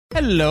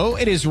Hello,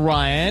 it is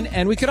Ryan,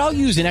 and we could all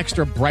use an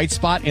extra bright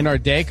spot in our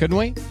day, couldn't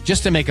we?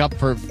 Just to make up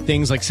for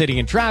things like sitting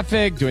in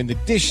traffic, doing the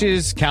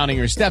dishes, counting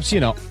your steps,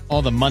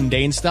 all the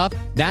mundane stuff.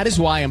 That is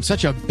why I'm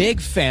such a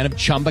big fan of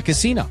Chumba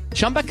Casino.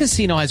 Chumba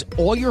Casino has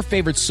all your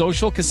favorite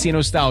social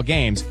casino-style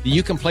games that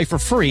you can play for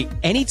free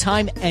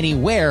anytime,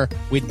 anywhere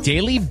with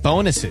daily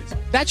bonuses.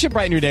 That should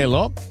brighten your day a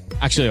little.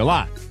 Actually, a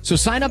lot. So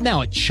sign up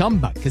now at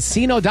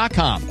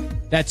ChumbaCasino.com.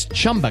 That's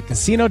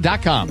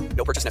ChumbaCasino.com.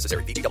 No purchase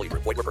necessary. VGW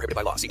Group. Void where prohibited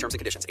by law. See terms and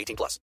conditions.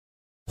 18+.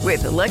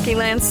 With the Lucky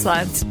Land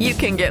Slots, you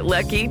can get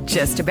lucky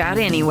just about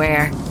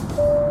anywhere.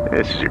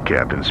 This is your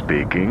captain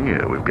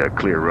speaking. We've got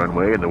clear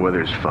runway and the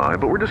weather's fine,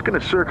 but we're just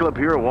going to circle up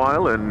here a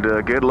while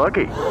and get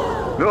lucky.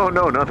 No,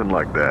 nothing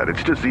like that.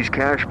 It's just these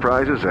cash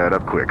prizes add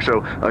up quick.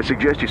 So I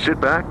suggest you sit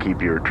back,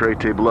 keep your tray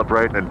table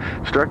upright, and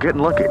start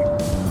getting lucky.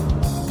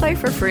 Play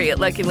for free at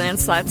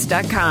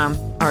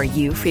LuckyLandSlots.com. Are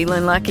you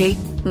feeling lucky?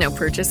 No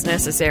purchase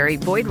necessary.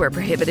 Void where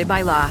prohibited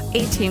by law.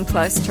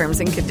 18+ terms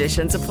and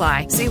conditions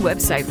apply. See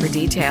website for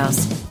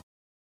details.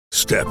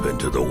 Step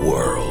into the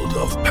world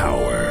of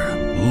power,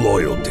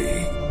 loyalty,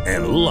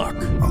 and luck.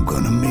 I'm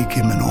gonna make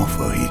him an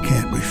offer he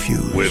can't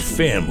refuse. With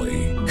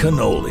family,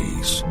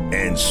 cannolis,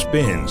 and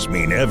spins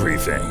mean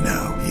everything.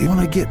 Now, you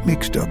wanna get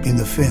mixed up in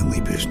the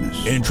family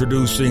business.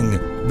 Introducing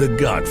The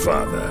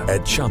Godfather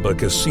at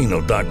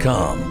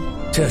ChumbaCasino.com.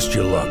 Test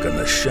your luck in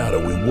the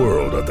shadowy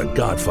world of The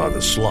Godfather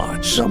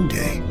slot.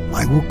 Someday,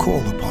 I will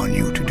call upon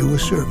you to do a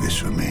service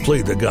for me.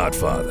 Play The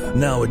Godfather,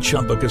 now at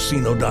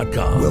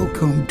ChumbaCasino.com.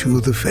 Welcome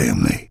to the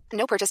family.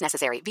 No purchase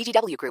necessary.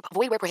 VGW Group.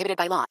 Void where prohibited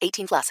by law.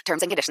 18+.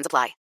 Terms and conditions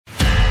apply.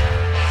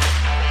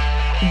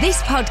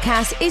 This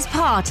podcast is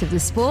part of the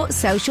Sports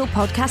Social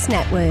Podcast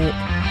Network.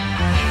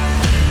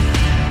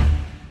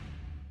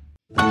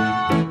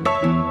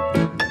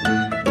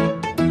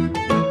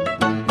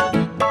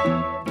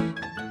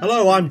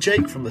 Hello, I'm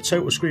Jake from the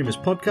Total Screamers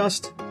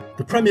podcast.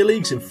 The Premier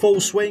League's in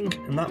full swing,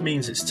 and that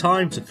means it's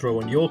time to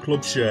throw on your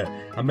club shirt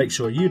and make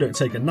sure you don't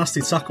take a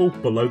nasty tackle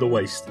below the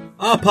waist.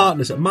 Our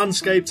partners at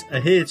Manscaped are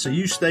here so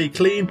you stay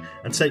clean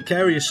and take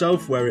care of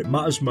yourself where it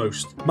matters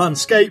most.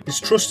 Manscaped is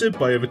trusted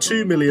by over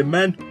 2 million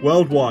men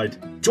worldwide.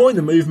 Join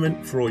the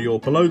movement for all your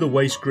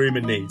below-the-waist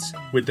grooming needs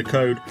with the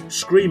code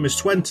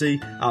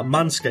SCREAMERS20 at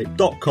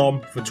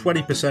manscaped.com for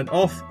 20%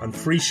 off and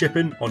free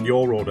shipping on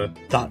your order.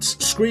 That's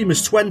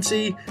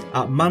SCREAMERS20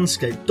 at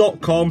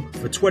manscaped.com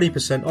for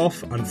 20%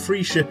 off and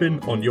free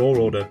shipping on your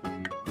order.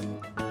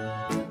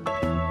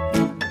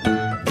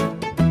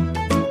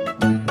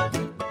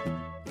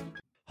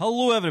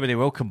 Hello everybody,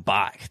 welcome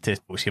back to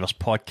Sports Gamers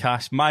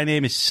Podcast. My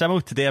name is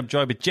Simo. Today I'm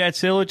joined by Jed.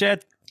 Say hello,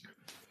 Jed.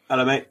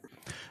 Hello, mate.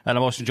 And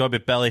I'm also joined by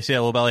Billy. Say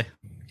hello, Billy.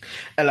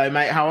 Hello,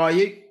 mate. How are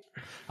you?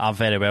 I'm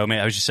very well, mate.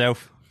 How's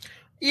yourself?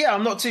 Yeah,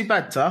 I'm not too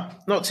bad, sir.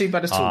 Not too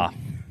bad at all.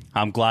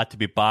 I'm glad to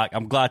be back.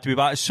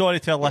 Sorry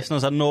to our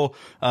listeners. I know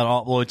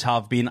our uploads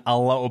have been a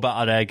little bit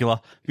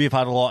irregular. We've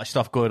had a lot of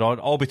stuff going on,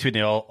 all between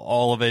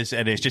all of us,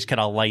 and it's just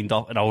kind of lined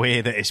up in a way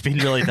that it's been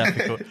really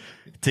difficult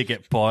to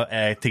get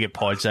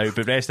pods out.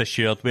 But rest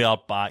assured, we are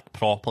back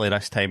properly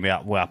this time.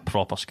 We're a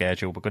proper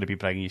schedule. We're going to be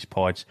bringing you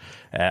pods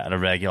on a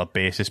regular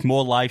basis.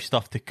 More live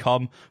stuff to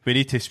come. We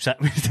need to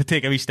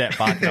take a wee step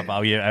back and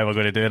evaluate how we're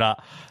going to do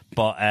that.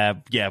 But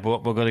we're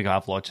going to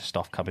have lots of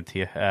stuff coming to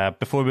you.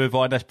 Before we move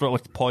on, this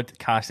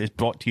podcast is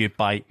brought to you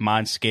by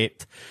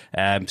Manscaped.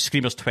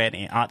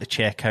 Screamers20 at the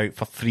checkout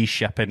for free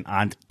shipping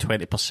and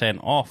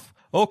 20% off.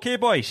 Okay,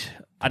 boys,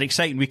 an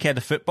exciting weekend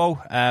of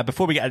football.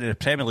 Before we get into the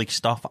Premier League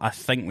stuff, I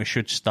think we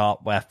should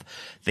start with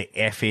the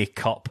FA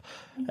Cup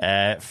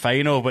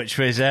final, which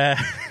was I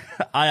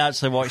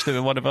actually watched it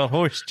with one of our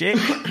hosts, Jake.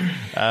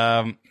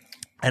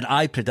 And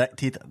I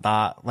predicted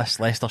that this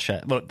Leicester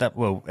shit. It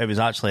was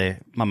actually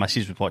my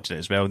missus was watching it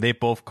as well. They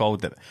both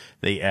called that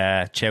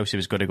the Chelsea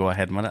was going to go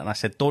ahead and win it, and I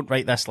said, "Don't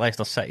write this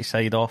Leicester City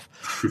side off.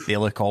 They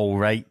look all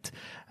right."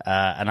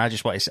 And I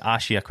just want to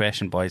ask you a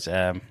question, boys.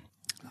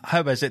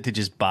 How is it to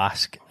just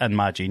bask in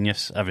my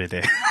genius every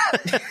day?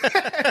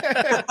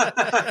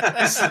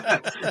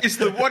 It's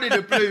the one in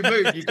a blue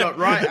moon you got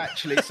right,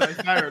 actually, so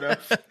fair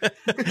enough.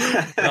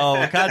 No,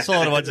 we'll cancel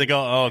all the ones I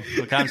got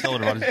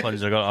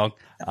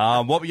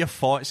wrong. What were your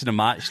thoughts in the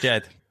match,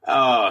 Jed?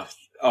 I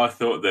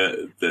thought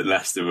that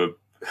Leicester were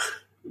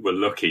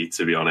lucky,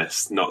 to be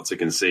honest, not to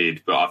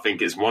concede. But I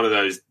think it was one of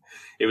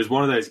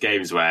those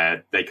games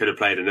where they could have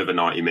played another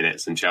 90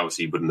 minutes and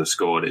Chelsea wouldn't have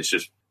scored.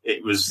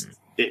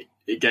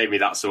 It gave me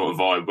that sort of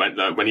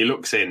vibe. When he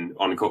looks in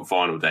on Cup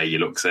final day, he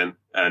looks in.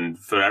 And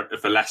for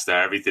Leicester,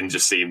 everything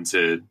just seemed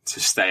to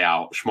stay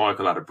out.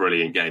 Schmeichel had a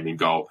brilliant game in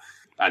goal.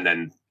 And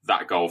then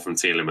that goal from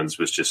Tielemans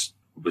was just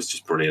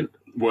brilliant.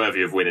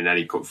 Worthy of winning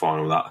any Cup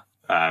final, that.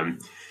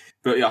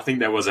 But yeah, I think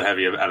there was a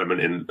heavy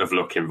element of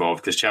luck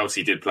involved because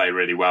Chelsea did play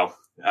really well.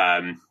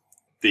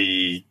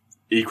 The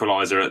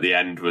equaliser at the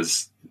end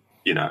was,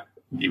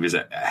 he was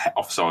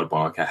offside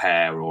by like a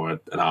hair or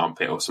an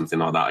armpit or something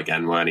like that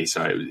again, weren't he?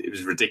 So it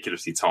was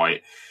ridiculously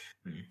tight.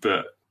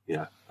 But,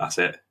 that's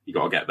it. You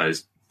got to get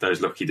those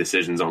lucky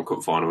decisions on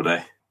Cup final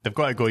day. They've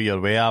got to go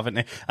your way, haven't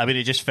they? I mean,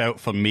 it just felt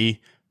for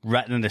me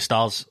written in the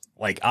stars.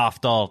 Like,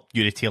 after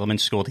Yuri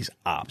Tielemans scored his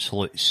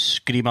absolute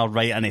screamer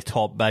right in the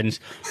top bins,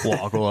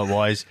 what a goal it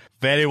was.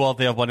 Very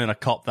worthy of winning a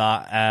cup,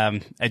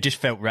 that. It just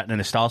felt written in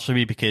the stars for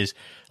me, because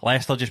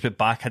Leicester just went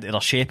back into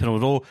their shape, and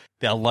although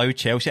they allowed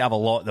Chelsea to have a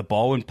lot of the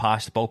ball and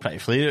pass the ball pretty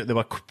freely, they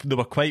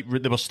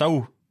were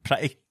still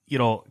pretty,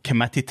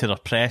 committed to their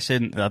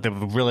pressing. They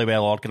were really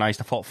well organised.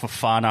 I thought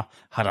Fofana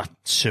had a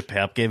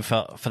superb game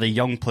for the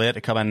young player to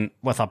come in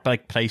with a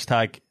big price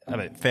tag,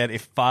 about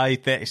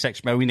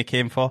 36 million he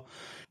came for,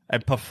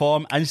 and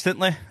perform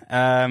instantly.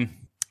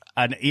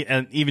 And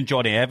even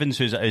Johnny Evans,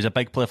 who's a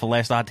big player for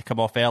Leicester, had to come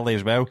off early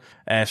as well.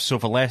 So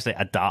for Leicester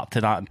to adapt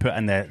to that and put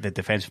in the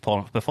defensive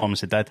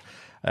performance they did,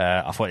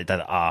 I thought he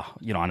did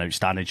an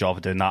outstanding job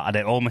of doing that. And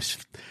it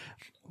almost,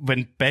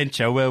 when Ben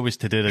Chilwell was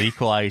to do the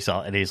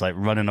equaliser and he's like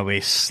running away,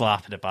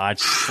 slapping the badge,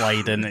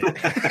 sliding,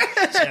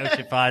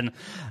 Chelsea fan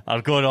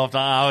are going off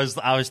that,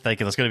 I was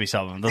thinking there's going to be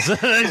something.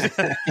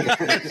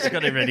 It's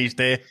going to be his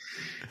day.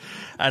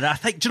 And I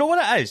think, do you know what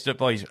it is,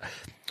 boys?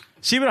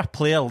 See, when a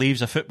player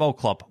leaves a football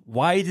club,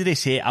 why do they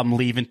say, I'm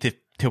leaving to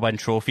win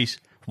trophies?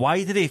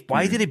 Why do they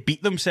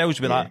beat themselves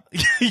with that?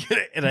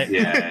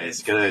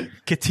 It's going to...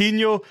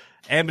 Coutinho,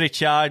 Emre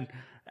Can,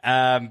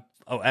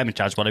 Emre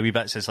Can's won a wee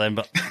bit since then,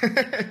 but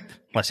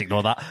let's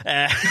ignore that.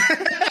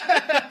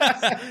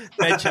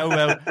 Ben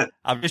Chilwell,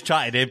 I'm just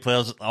trying to name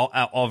players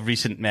of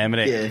recent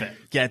memory.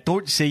 But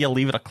don't say you're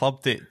leaving a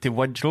club to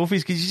win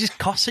trophies, because you're just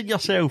cussing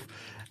yourself.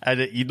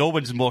 And no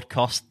one's more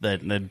cussed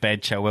than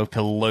Ben Chilwell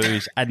to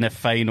lose in the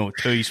final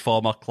to his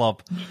former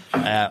club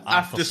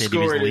after saying he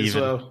was leaving. As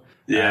well.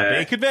 But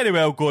he could very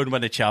well go and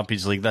win the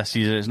Champions League this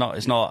season.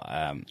 It's not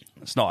out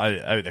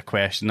of the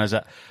question, is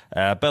it?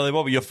 Billy,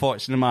 what were your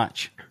thoughts on the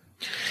match?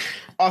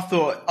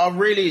 I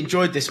really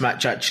enjoyed this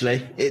match,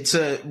 actually. It's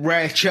a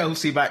rare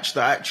Chelsea match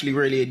that I actually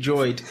really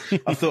enjoyed.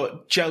 I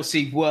thought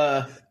Chelsea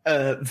were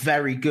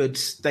very good.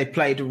 They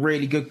played a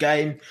really good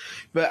game.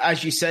 But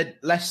as you said,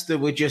 Leicester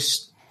were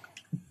just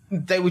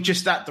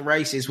at the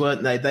races,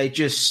 weren't they? They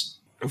just,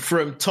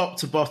 from top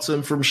to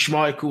bottom, from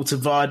Schmeichel to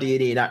Vardy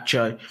and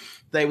Iheanacho,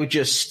 they were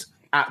just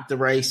at the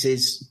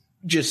races,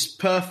 just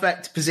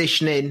perfect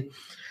positioning.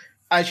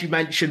 As you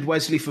mentioned,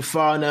 Wesley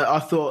Fofana, I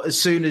thought as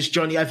soon as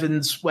Johnny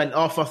Evans went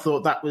off, I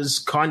thought that was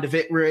kind of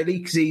it, really,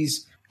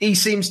 because he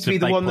seems to be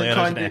the one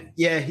that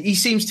he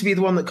seems to be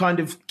the one that kind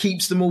of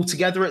keeps them all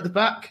together at the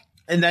back.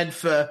 And then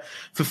for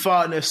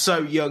Fofana, so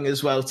young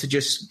as well, to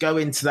just go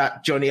into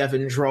that Johnny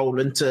Evans role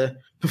and to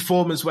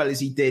perform as well as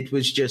he did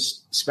was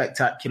just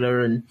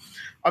spectacular. And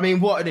I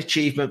mean, what an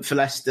achievement for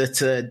Leicester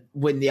to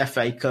win the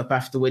FA Cup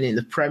after winning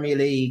the Premier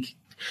League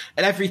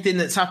and everything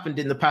that's happened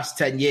in the past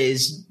 10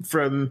 years,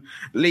 from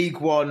League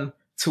One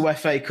to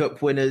FA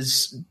Cup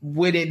winners,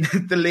 winning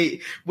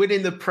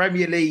the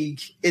Premier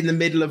League in the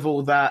middle of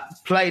all that,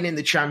 playing in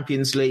the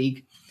Champions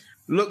League.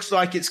 Looks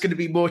like it's going to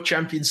be more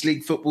Champions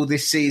League football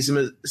this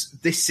season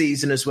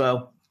as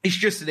well. It's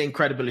just an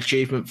incredible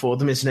achievement for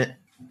them, isn't it?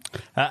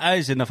 It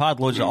is, and they've had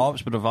loads of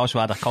ups, but they've also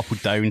had a couple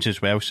downs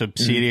as well, some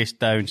serious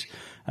downs.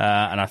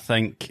 And I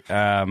think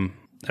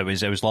it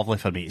was lovely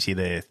for me to see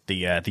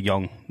the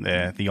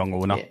young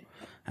owner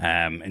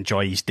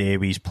enjoy his day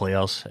with his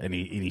players and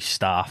his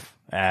staff.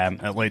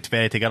 It looked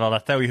very together. I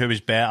tell you who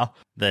was better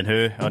than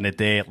who on the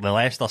day. The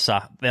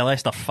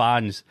Leicester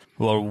fans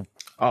were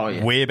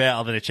way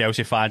better than the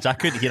Chelsea fans. I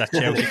couldn't hear a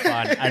Chelsea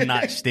fan in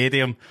that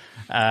stadium.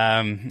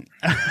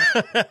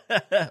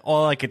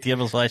 All I could hear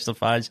was Leicester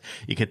fans.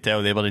 You could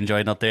tell they were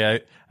enjoying their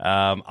day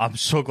out. I'm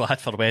so glad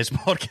for Wes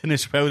Morgan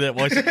as well that it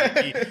wasn't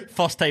the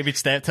first time he'd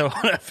stepped on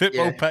a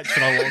football pitch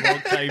for a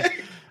long time.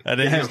 And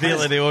it was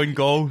nearly the own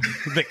goal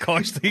that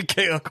cost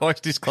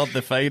his club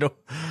the final.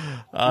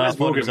 I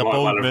thought it was a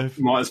bold move.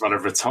 Might as well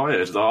have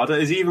retired.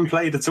 Has he even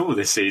played at all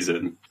this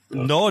season?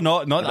 No,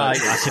 not that I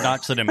can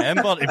actually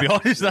remember, to be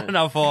honest. And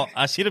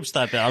I seen him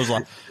stand there. I was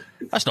like,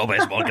 that's not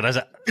Wes Morgan, is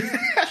it?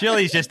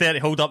 Surely he's just there to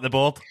hold up the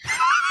board.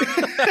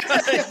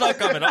 He's not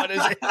coming on,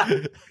 is he?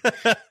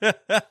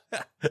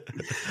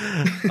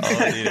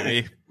 Oh, dear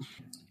me.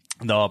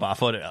 No, but I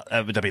thought it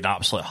would have been an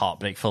absolute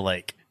heartbreak for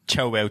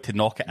Chilwell to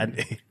knock it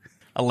into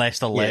a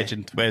Leicester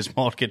legend, Wes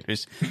Morgan,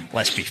 who's,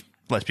 let's be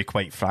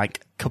quite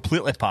frank,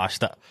 completely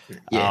past it.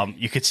 Yeah.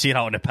 You could see that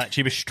on the pitch.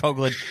 He was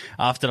struggling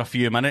after a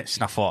few minutes,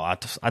 and I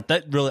thought I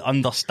didn't really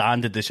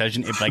understand the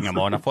decision to bring him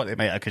on. I thought they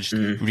might have just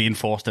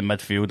reinforced the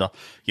midfielder.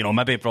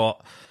 Maybe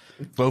brought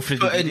Wilfred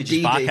back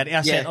into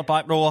a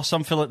centre-back role or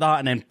something like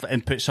that,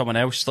 and put someone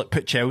else, move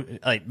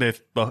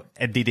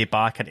Ndidi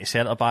back into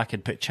centre-back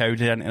and put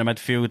Chowdhury into the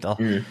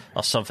midfield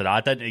or something.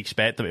 I didn't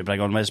expect them to bring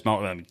on Wes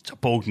Morgan. It's a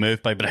bold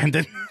move by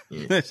Brendan.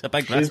 It's a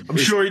big risk. I'm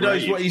sure he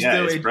knows what he's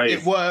doing.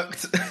 It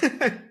worked.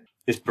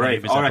 It's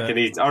brave.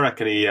 I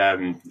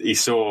reckon he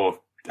saw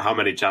how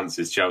many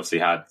chances Chelsea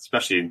had,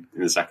 especially in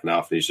the second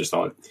half, and he's just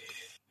like,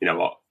 you know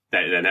what,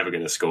 they're never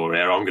going to score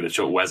here. I'm going to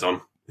chuck Wes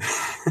on.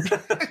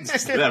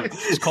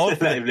 It's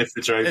confident. Let him lift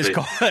the trophy.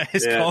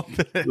 It's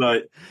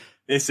confident.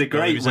 It's a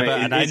great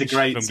way. It's a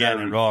great from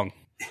getting it wrong.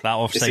 That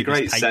offside. It's a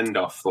great send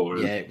off for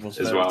him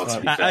as well.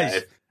 To be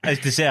fair,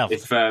 it's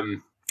deserved.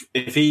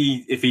 if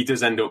he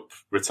does end up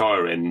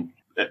retiring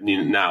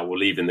now or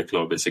leaving the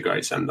club, it's a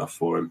great send-off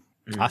for him.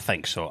 I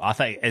think so. I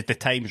think the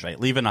time's right.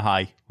 Leaving a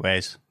high,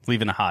 Wes.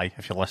 Leaving a high,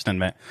 if you're listening,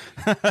 mate.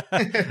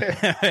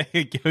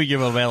 You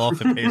were well off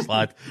the pace,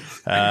 lad,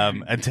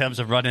 in terms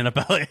of running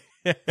ability.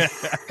 And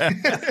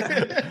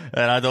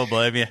I don't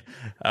blame you.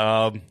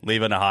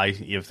 Leaving a high,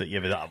 you've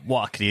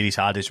what a career he's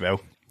had as well.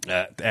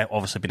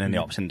 Obviously been in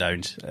the ups and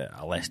downs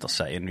at Leicester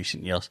City in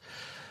recent years.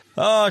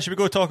 Should we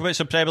go talk about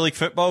some Premier League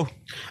football?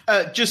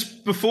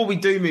 Just before we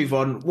do move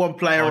on, one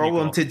player I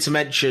wanted to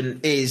mention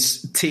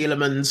is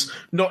Tielemans,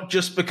 not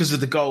just because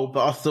of the goal,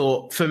 but I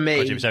thought for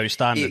me... he was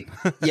outstanding.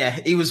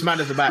 He was man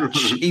of the match.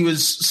 He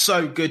was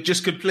so good,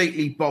 just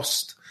completely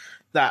bossed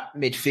that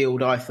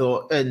midfield, I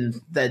thought,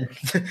 and then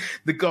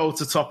the goal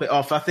to top it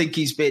off. I think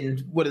he's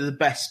been one of the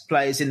best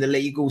players in the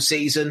league all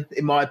season,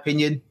 in my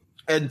opinion,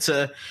 and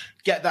to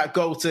get that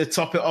goal to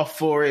top it off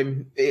for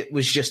him, it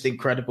was just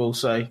incredible.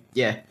 So,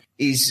 yeah.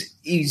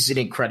 He's an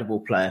incredible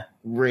player,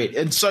 really,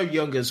 and so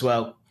young as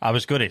well. I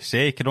was going to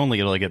say, he can only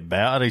really get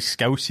better. His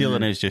skill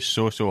ceiling is just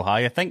so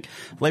high. I think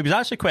it was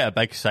actually quite a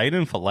big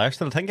signing for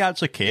Leicester. I think it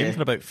actually came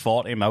for about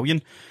 40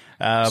 million,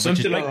 which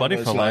is big money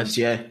for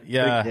Leicester.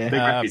 Big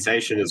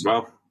reputation as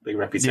well. Big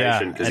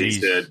reputation because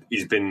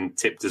he's been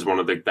tipped as one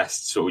of the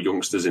best sort of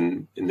youngsters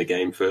in the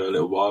game for a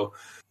little while.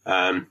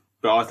 But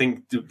I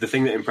think the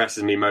thing that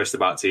impresses me most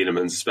about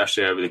Tielemans,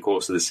 especially over the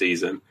course of the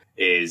season,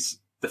 is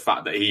the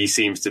fact that he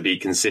seems to be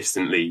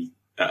consistently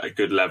at a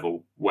good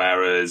level,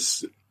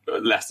 whereas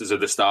Leicester's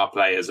other star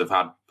players have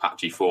had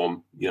patchy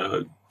form. You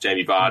know,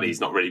 Jamie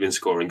Vardy's not really been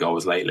scoring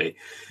goals lately.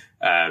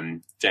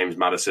 James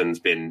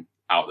Maddison's been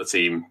out the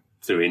team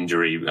through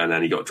injury, and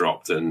then he got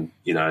dropped. And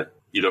you know,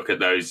 you look at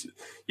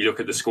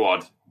the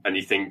squad, and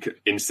you think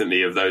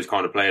instantly of those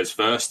kind of players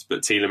first.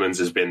 But Tielemans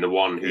has been the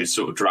one who's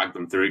sort of dragged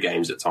them through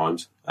games at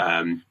times,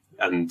 and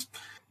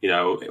you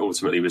know, it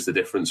ultimately was the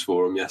difference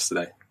for them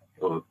yesterday.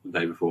 Or the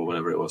day before,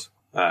 whenever it was.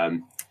 I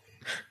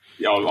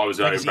was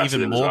very impressed.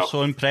 Even more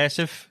so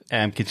impressive,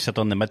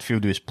 considering the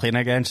midfield he was playing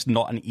against.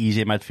 Not an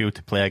easy midfield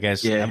to play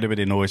against. Yeah.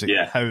 Everybody knows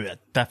how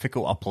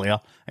difficult a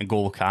player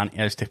N'Golo Kante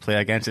is to play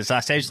against. It's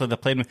essentially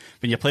when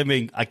you're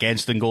playing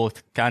against N'Golo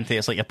Kante,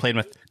 it's like you're playing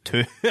with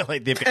two.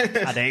 Like they've got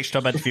an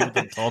extra midfield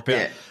on top of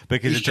it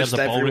because in terms of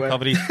ball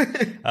recovery.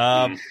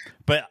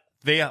 But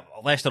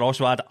Leicester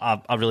also had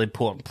a really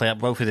important player,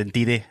 Wilfred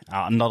Ndidi,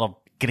 another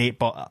great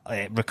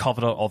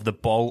recoverer of the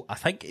ball. I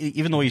think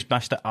even though he's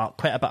missed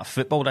quite a bit of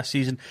football this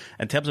season,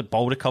 in terms of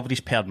ball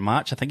recoveries per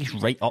match, I think he's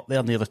right up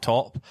there near the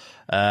top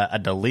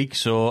in the league.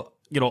 So,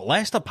 you know,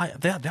 Leicester,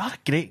 they are a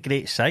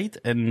great side.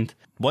 And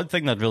one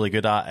thing they're really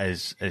good at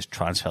is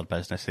transfer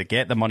business. They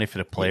get the money for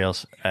the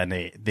players and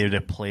they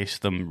replace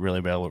them really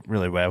well.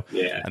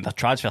 Yeah. And their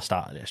transfer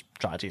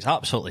strategy is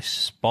absolutely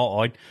spot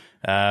on.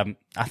 I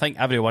think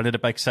every one of the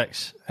big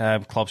six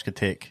clubs could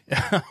take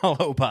a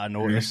little bit of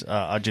notice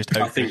just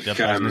how good their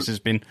business has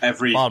been.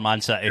 Bar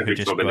Man City, who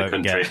just go out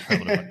and get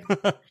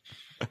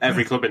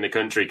every club in the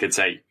country could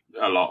take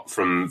a lot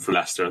from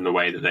Leicester and the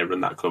way that they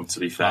run that club, to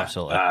be fair.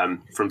 Absolutely.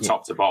 From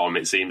top to bottom,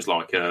 it seems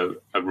like a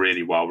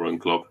really well-run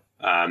club.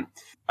 And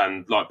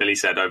like Billy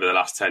said, over the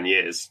last 10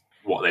 years,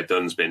 what they've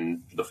done has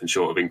been nothing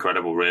short of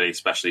incredible, really,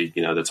 especially,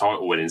 you know, the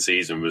title-winning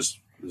season was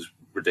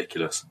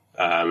ridiculous.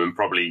 And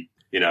probably,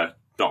 you know,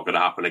 not going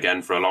to happen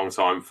again for a long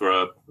time for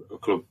a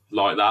club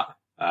like that.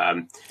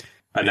 And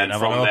then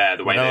from there,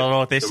 the way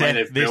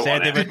they've built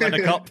on it. They would win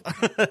a cup.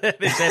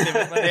 They said they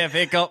would win the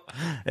FA Cup,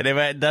 and they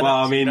went and did it. Well,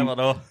 I mean, never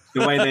know.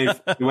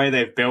 the way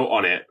they've built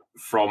on it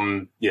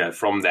from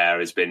there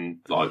has been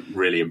like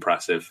really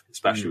impressive,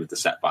 especially with the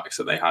setbacks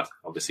that they had,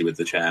 obviously with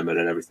the chairman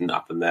and everything that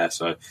happened there.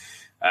 So,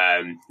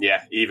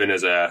 even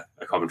as a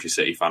Coventry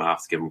City fan, I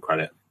have to give them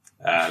credit.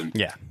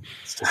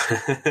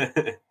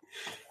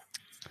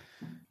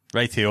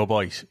 Righty-o,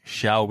 boys.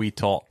 Shall we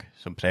talk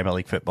some Premier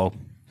League football?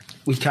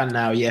 We can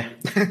now, yeah.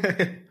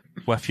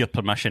 With your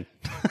permission.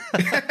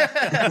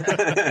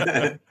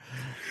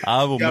 I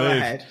will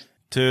move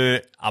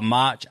to a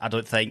match I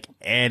don't think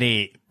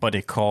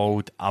anybody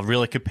called a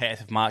really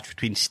competitive match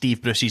between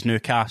Steve Bruce's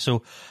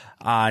Newcastle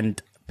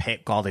and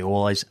Pep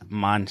Guardiola's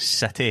Man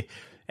City.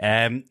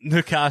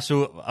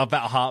 Newcastle, a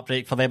bit of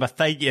heartbreak for them. I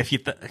think if you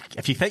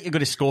think you're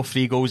going to score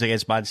 3 goals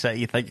against Man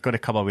City, you think you're going to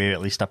come away with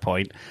at least a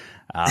point.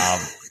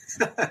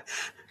 What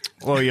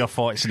were your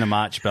thoughts in the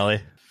match, Billy?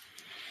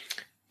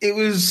 It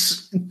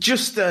was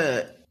just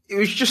a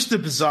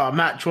bizarre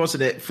match,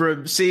 wasn't it?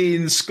 From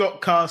seeing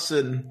Scott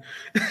Carson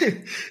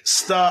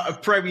start a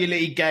Premier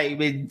League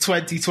game in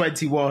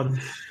 2021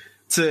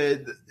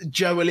 to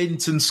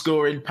Joelinton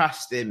scoring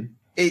past him.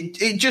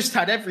 It just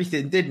had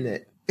everything, didn't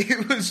it?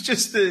 It was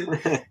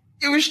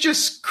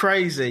just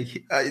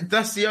crazy.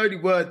 That's the only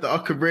word that I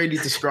could really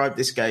describe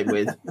this game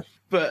with.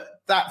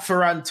 But that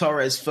Ferran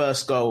Torres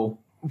first goal,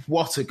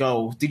 what a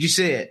goal. Did you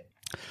see it?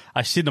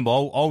 I've seen them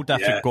all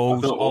different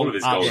goals. All of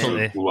his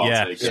absolutely, goals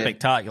were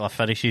spectacular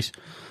finishes.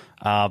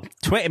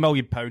 £20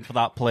 million for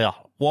that player.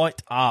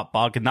 What a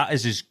bargain. That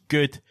is as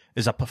good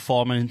as a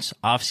performance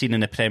I've seen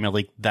in the Premier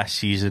League this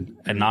season,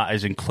 and that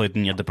is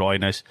including your De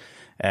Bruyne's.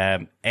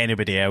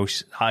 Anybody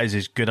else, that is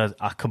as good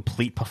a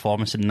complete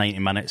performance in 90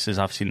 minutes as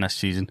I've seen this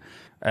season.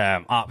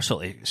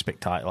 Absolutely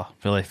spectacular,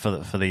 really, for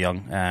the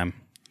young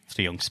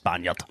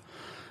Spaniard.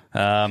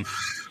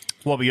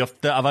 What were your?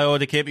 Have I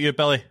already came to you,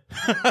 Billy?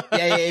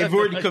 Yeah, you've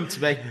already come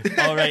to me.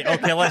 All right,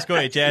 okay, let's go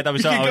to Jed. I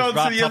was wrapped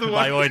up in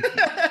my own.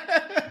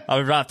 I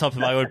was wrapped up in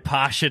my own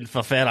passion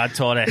for Ferran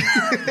Torres.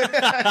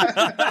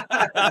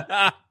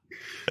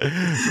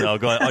 So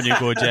on you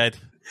go, Jed.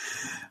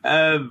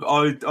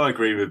 I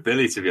agree with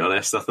Billy, to be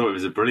honest. I thought it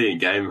was a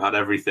brilliant game, had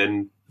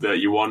everything that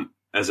you want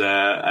as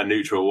a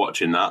neutral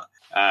watching that.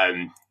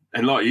 And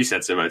like you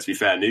said, Simo, to be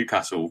fair,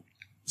 Newcastle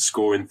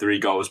scoring 3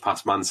 goals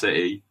past Man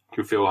City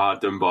can feel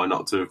hard done by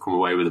not to have come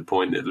away with a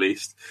point at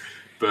least.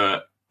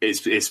 But it's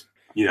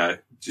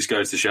just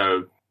goes to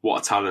show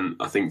what a talent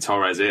I think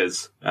Torres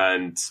is.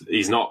 And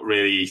he's not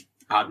really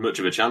had much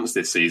of a chance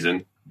this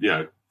season,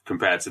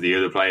 compared to the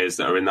other players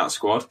that are in that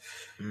squad.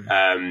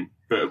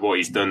 But what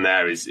he's done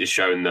there is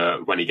shown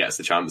that when he gets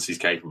the chance, he's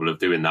capable of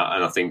doing that.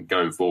 And I think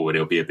going forward,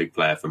 he'll be a big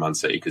player for Man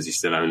City because he's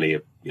still only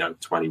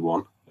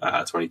 21,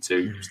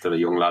 22, still a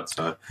young lad.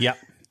 So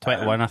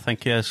 21, I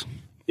think he is.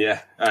 Yeah,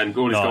 and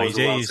all his goals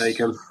are well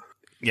taken.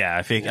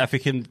 Yeah, if he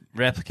can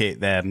replicate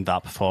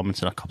that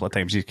performance in a couple of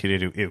times in his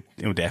career,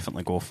 he'll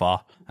definitely go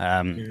far.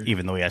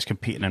 Even though he is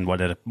competing in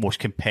one of the most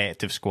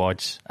competitive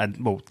squads,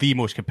 the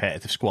most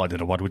competitive squad in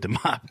the world, in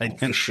my opinion.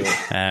 For sure.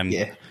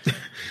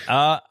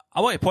 I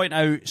want to point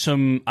out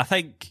I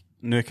think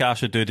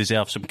Newcastle do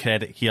deserve some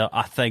credit here.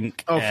 I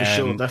think. Oh, for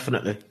sure,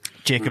 definitely.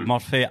 Jacob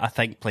Murphy, I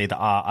think, played an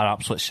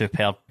absolute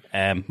superb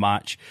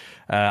match.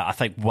 I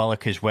think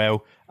Willock as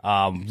well.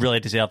 Really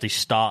deserved his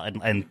start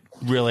and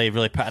really,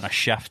 really put in a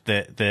shift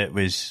that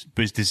was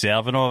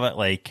deserving of it.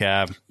 Like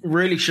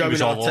really showing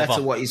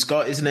Arteta what he's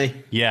got, isn't he?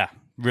 Yeah,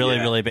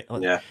 really big.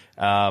 Yeah.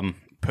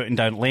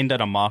 Laying down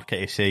a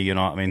market, you say, you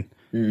know what I mean?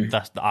 And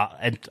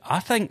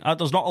I think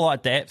there's not a lot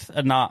of depth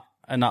in that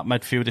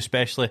midfield,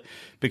 especially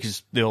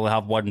because they only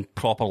have one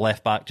proper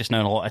left back just now,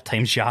 and a lot of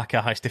times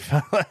Xhaka has to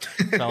fill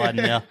in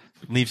there.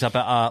 Leaves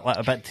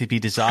a bit to be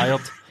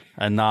desired,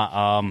 and that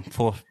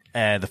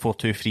the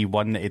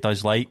 4-2-3-1 that he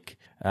does like.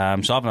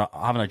 So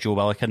having a Joe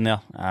Willock in there,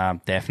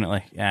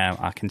 definitely,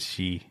 I can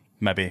see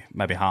maybe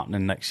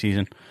happening next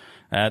season.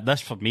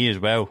 This for me as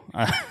well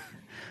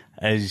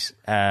is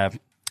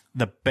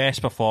the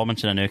best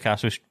performance in a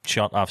Newcastle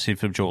shirt I've seen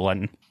from Joe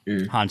Linton.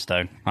 Hands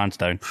down.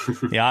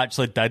 He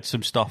actually did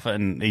some stuff,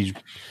 and he's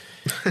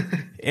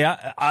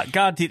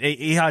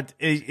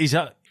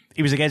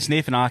he was against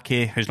Nathan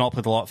Ake, who's not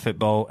played a lot of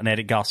football, and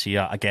Eric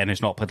Garcia, again,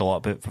 who's not played a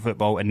lot of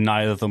football, and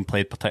neither of them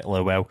played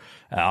particularly well.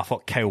 I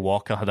thought Kyle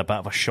Walker had a bit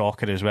of a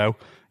shocker as well.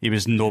 He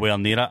was nowhere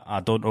near it. I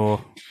don't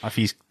know if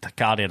he's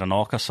carrying a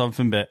knock or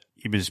something, but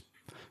he was,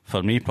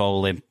 for me,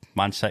 probably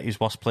Man City's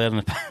worst player in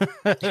the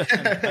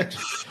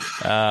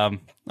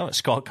pitch.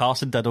 Scott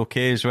Carson did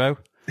okay as well.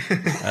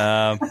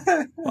 But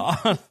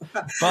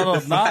other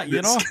than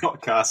that,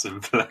 Scott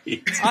Carson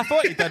played. I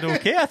thought he did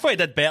okay. I thought he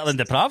did better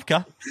than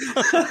Dubravka.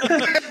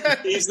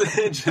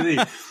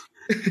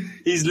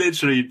 He's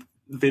literally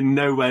been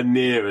nowhere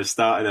near a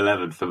starting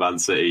 11 for Man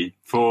City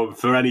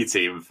for any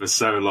team for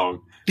so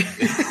long.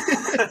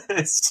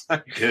 It's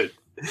so good.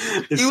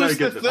 He was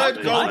the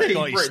third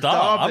goalkeeper at Derby.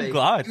 I'm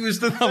glad. He was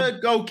the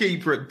third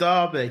goalkeeper at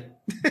Derby.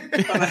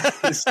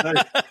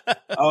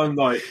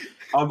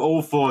 I'm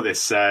all for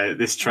this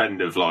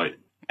trend of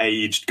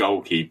aged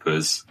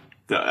goalkeepers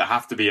that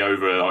have to be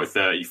over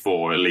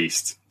 34 at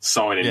least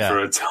signing for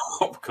a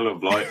top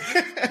club.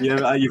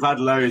 You've had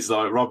loads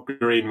Rob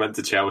Green went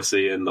to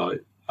Chelsea, and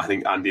I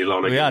think Andy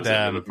Lonergan was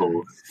at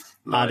Liverpool.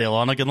 Andy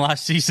Lonergan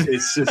last season.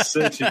 It's just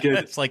such a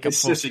good. It's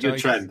such a good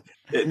trend.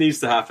 It needs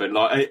to happen.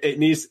 It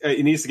needs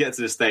to get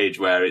to the stage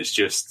where it's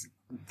just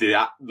the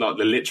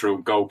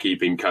literal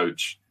goalkeeping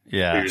coach.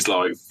 Yeah, who's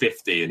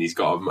 50 and he's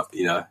got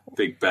a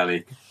big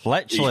belly.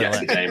 Literally, he gets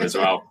the game as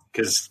well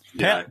because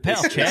Petr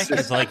Cech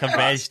is a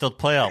registered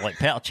player.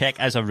 Petr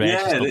Cech is a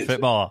registered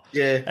footballer.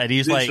 Yeah, and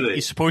he's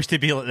he's supposed to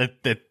be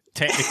the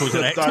technical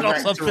director or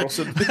something.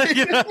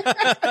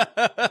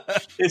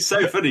 It's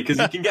so funny because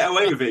he can get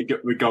away with it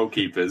with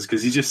goalkeepers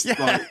because he's just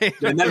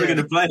they're never going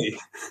to play.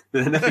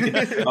 They're never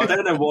I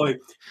don't know why.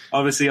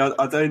 Obviously, I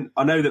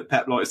know that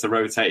Pep likes to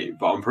rotate,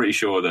 but I'm pretty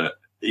sure that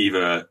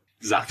either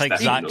Zach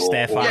Steffen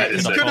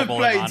he could have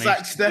played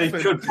Zach Steffen.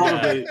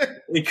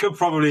 He could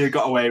probably have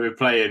got away with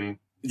playing,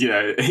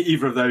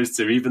 either of those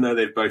two, even though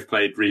they've both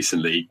played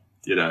recently.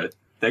 They're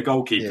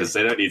goalkeepers;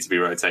 they don't need to be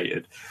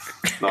rotated.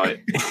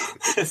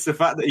 It's the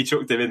fact that he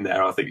chucked him in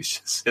there. I think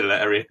it's just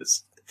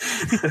hilarious.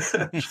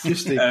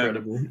 Just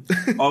incredible.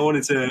 I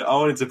wanted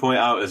to point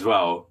out as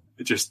well,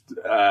 just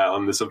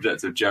on the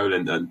subject of Joe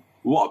Linton,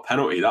 what a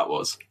penalty that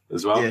was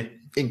as well. Yeah,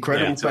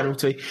 incredible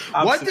penalty.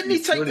 Why didn't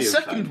he take the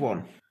second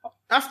one?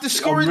 After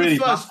scoring really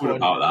the first one,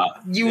 about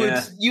that.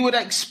 You would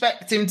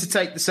expect him to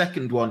take the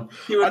second one.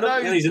 He's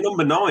a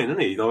number 9, isn't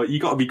he? You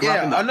got to be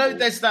grabbing that. I know ball.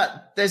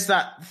 There's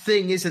that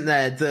thing, isn't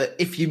there, that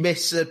if you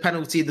miss a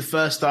penalty in the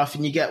first half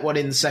and you get one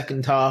in the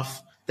second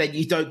half, then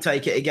you don't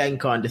take it again,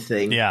 kind of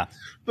thing. Yeah,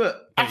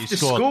 but but he after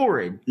scored.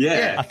 scoring.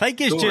 Yeah. I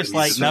think it's Scoring, just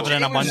like he's never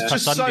in a It month was of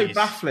just Sundays. so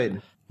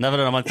baffling. Never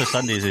in a month of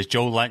Sundays is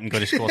Joe Linton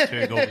going to score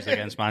 2 goals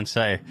against Man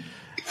City.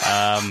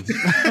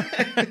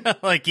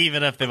 Like,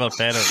 even if they were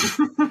penalties.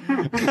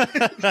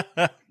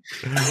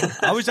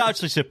 I was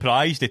actually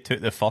surprised they took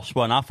the first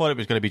one. I thought it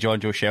was going to be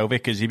John Joe Shelby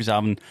because he was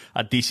having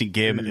a decent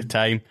game at the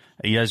time.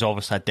 He is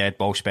obviously a dead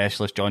ball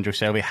specialist, John Joe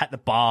Shelby. Hit the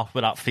bar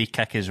with that free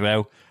kick as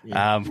well.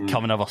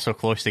 Coming ever so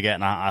close to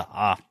getting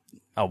a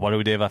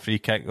world of a free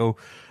kick goal.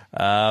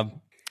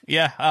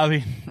 Yeah, I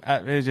mean,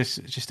 it's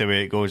just the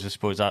way it goes, I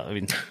suppose. I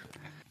mean,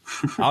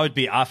 I would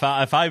be, if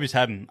I was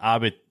him, I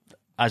would,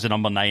 as a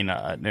number 9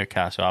 at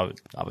Newcastle, I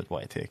would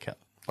want to take it.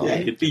 Yeah,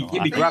 you'd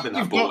be grabbing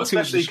that ball,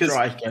 especially because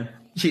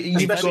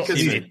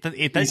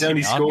he's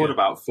only scored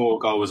about 4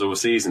 goals all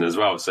season as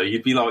well. So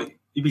you'd be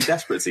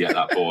desperate to get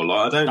that ball.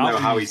 Like, I don't know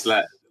how he's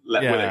let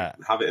Willock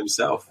have it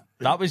himself.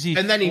 That was his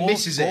and then he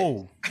misses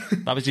goal.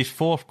 That was his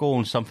 4th goal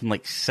in something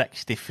like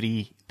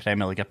 63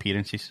 Premier League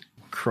appearances.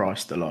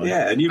 Christ alive.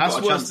 Yeah, and you've That's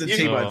got a chance.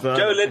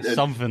 Joe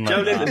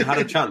Linton had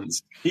a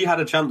chance. He had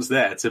a chance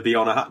there to be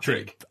on a hat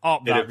trick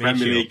in a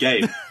Premier League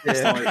game.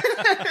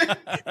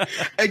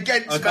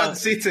 Against Man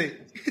City.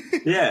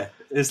 Yeah,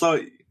 it's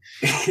like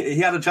he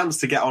had a chance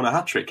to get on a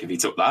hat trick if he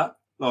took that.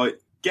 Like,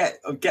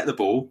 get the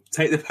ball,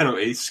 take the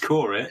penalty,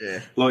 score it,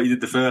 like you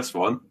did the first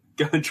one.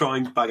 Go and try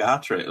and bag a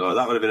hat trick. Like,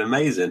 that would have been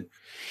amazing.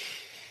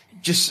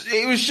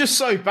 It was just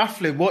so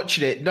baffling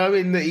watching it,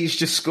 knowing that he's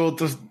just scored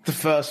the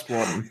first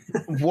one.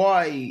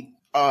 Why?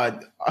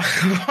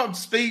 I'm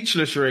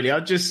speechless, really.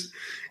 It's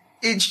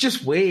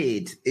just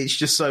weird. It's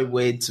just so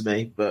weird to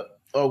me. But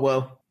oh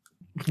well.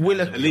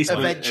 Willock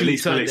eventually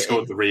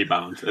scored the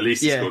rebound. At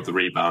least he scored the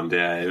rebound.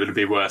 Yeah, it would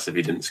be worse if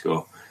he didn't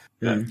score.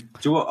 Yeah. Do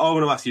you what? I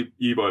want to ask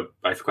you both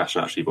a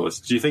question, actually, boys.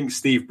 Do you think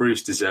Steve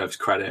Bruce deserves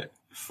credit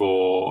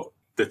for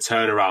the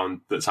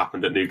turnaround that's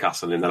happened at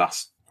Newcastle in the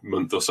last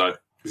month or so?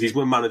 Because he's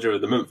won manager of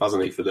the month,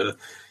 hasn't he? For the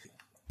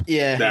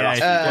he's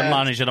won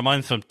manager of the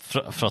month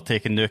for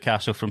taking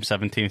Newcastle from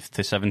 17th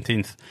to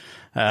 17th.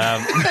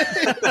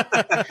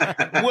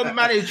 Won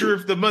manager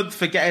of the month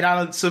for getting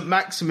Alan St.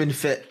 Maximin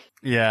fit.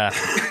 Yeah,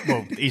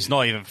 well, he's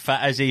not even fit,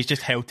 is he? He's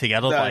just held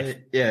together by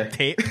tape.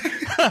 Tape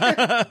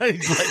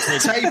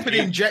and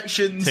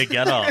injections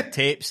together.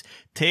 Tapes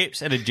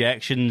and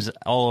injections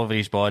all over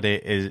his body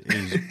is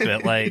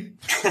but like,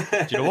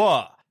 do you know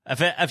what?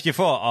 If you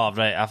thought,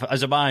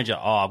 as a manager,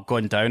 I'm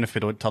going down if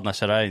we don't turn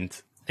this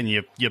around, and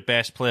your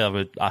best player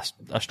would, I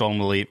strongly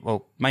believe,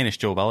 well, minus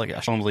Joe Willock, I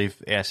strongly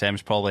believe ASM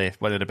is probably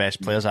one of the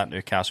best players at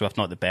Newcastle, if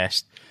not the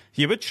best.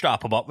 You would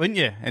strap him up, wouldn't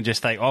you? And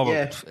just think,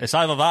 it's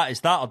either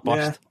that or bust.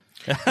 Yeah.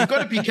 You've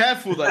got to be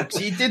careful though, because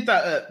he did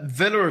that at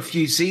Villa a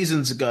few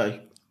seasons ago.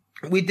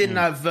 We didn't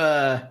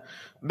have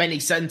many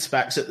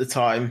centre-backs at the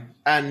time,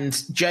 and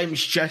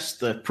James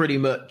Chester pretty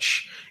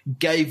much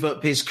gave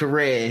up his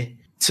career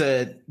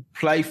to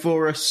play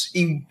for us.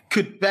 He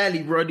could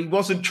barely run. He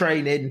wasn't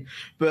training,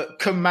 but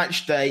come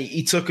match day,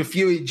 he took a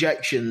few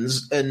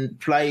injections and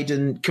played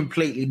and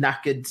completely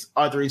knackered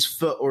either his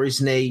foot or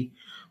his knee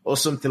or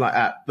something like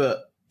that.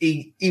 But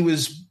he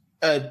was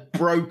a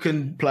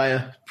broken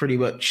player, pretty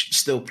much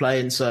still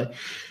playing. So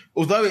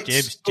although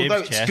it's good,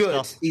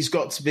 he's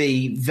got to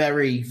be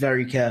very,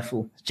 very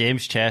careful.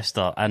 James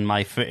Chester and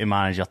my footy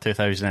manager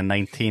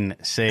 2019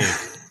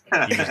 save.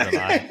 He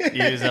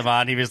was the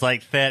man. He was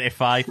like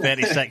 35,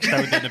 36,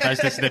 still doing the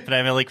business in the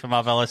Premier League for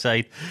my Villa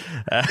side.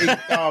 He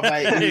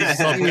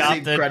was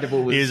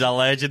incredible. He's a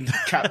legend.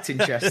 Captain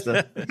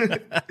Chester.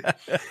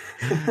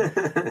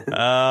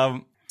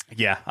 I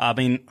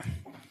mean,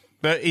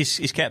 but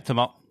he's kept him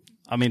up.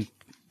 I mean,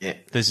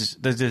 does he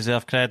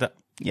deserve credit?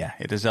 Yeah,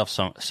 he deserves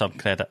some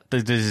credit.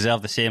 Does he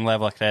deserve the same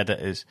level of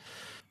credit as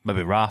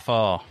maybe Rafa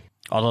or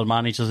other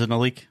managers in the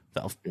league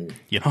that have,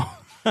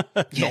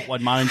 not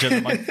one manager of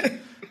the month?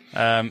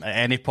 At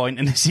any point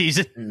in the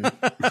season.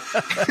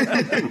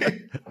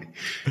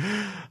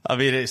 I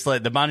mean, it's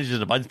like the manager of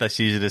the month this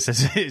season is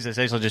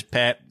essentially just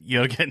Pep,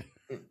 Jurgen,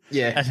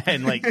 and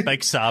then like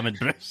Big Sam and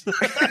Bruce.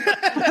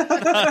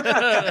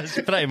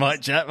 That's pretty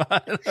much it,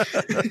 man.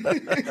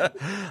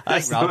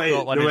 I'm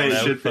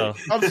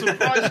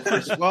surprised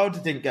Chris Wilder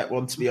didn't get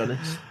one, to be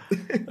honest.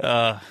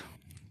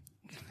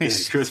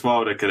 Chris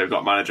Wilder could have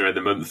got manager of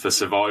the month for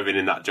surviving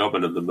in that job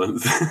another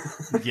month.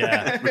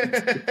 Yeah.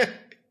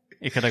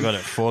 He could have got it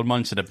 4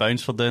 months in a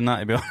bounce for doing that,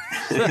 to be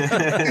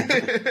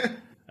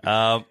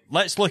honest.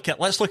 Let's look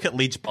at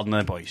Leeds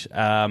Burnley, boys.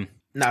 Now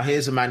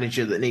here's a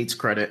manager that needs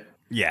credit.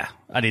 Yeah,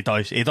 and he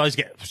does. He does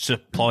get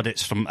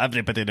plaudits from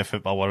everybody in the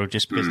football world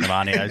just because the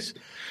man he is.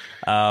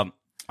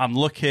 I'm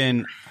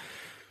looking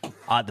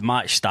at the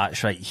match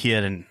stats right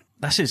here, and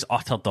this is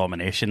utter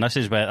domination. This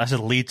is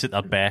Leeds at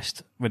their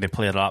best when they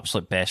play their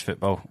absolute best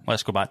football.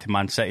 Let's go back to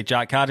Man City.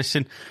 Jack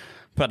Harrison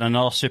putting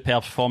another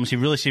superb performance. He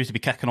really seems to be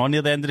kicking on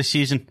near the end of the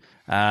season,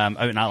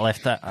 out in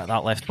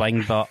that left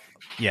wing. But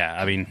yeah,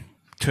 I mean,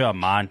 to a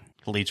man,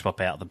 Leeds were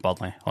better than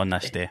Burnley on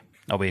this day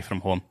away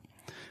from home.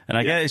 And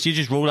I guess you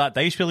just roll that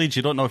dice with Leeds.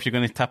 You don't know if you're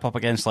going to tip up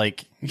against,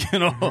 like,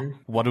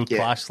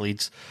 world-class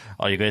Leeds,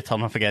 or you're going to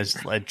turn up against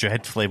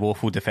dreadfully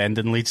woeful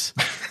defending Leeds.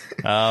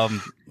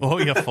 What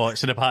are your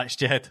thoughts on the patch,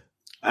 Jed?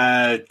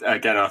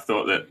 Again, I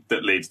thought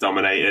that Leeds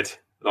dominated.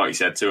 Like you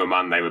said, to a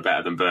man, they were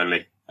better than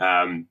Burnley.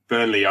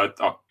 Burnley, I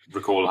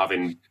recall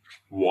having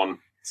one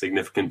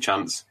significant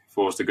chance,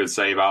 forced a good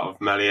save out of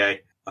Meslier.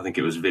 I think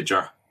it was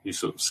Vidra who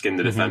sort of skinned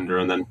the defender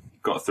and then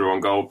got through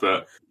on goal.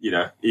 But,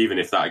 even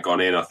if that had gone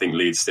in, I think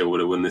Leeds still would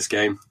have won this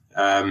game.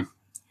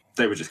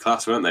 They were just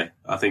class, weren't they?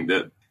 I think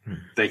that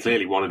they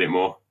clearly wanted it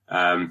more,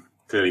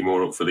 clearly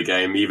more up for the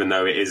game, even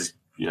though it is,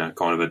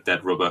 kind of a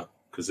dead rubber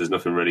because there's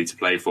nothing really to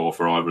play for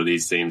either of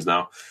these teams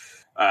now.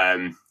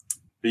 But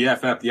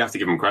yeah, you have to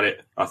give him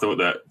credit. I thought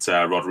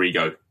that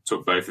Rodrigo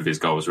took both of his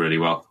goals really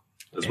well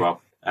as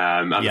well.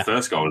 And the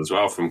first goal as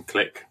well from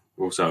Click,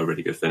 also a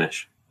really good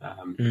finish.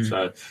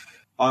 So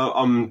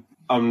I'm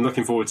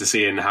looking forward to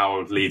seeing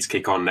how Leeds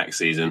kick on next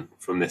season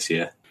from this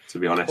year, to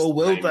be honest. Or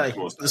will they?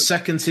 The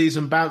second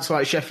season bounce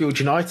like Sheffield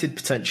United,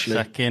 potentially.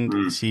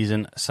 Second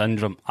season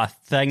syndrome, I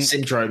think.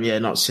 Syndrome, yeah,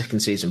 not second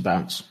season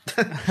bounce.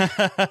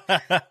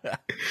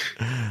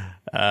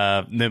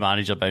 New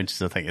manager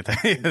bounces, I think.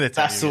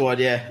 That's the one,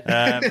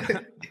 yeah.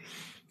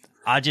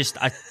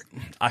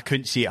 I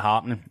couldn't see it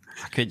happening.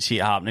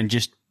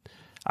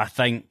 I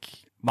think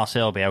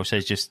Marcelo Bielsa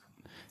is just,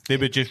 they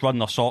would just run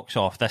their socks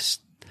off.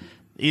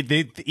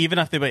 Even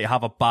if they were to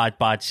have a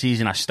bad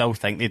season, I still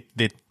think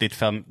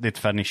they'd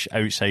finish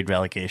outside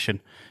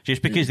relegation,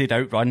 just because they'd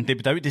out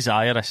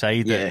desire a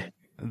side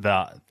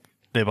that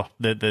they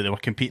were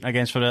competing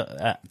against for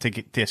it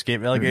to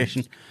escape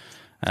relegation.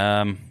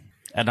 And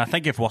I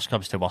think if worse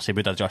comes to worse, he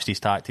would adjust his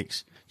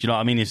tactics. Do you know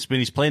what I mean? When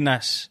he's playing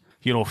this,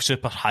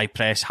 super high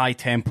press, high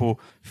tempo,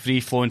 free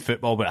flowing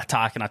football, but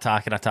attacking, we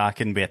attack,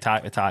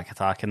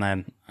 and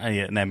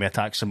then we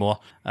attack some more.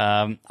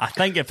 I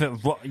think if he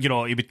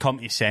would come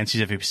to his senses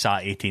if he was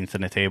sat 18th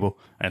in the table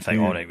and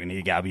think, all right, we need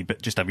to get a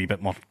wee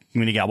bit more. We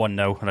need to get a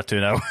 1-0 or a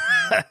 2-0.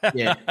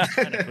 Yeah.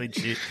 And a clean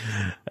sheet.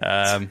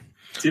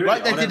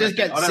 Like they did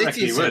against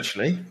City,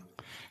 essentially.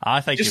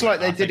 I think just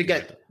like they did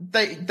against,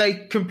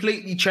 they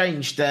completely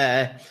changed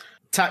their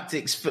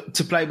tactics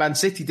to play Man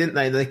City, didn't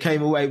they? They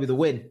came away with a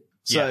win.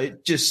 So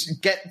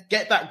just get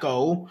that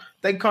goal,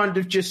 then kind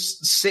of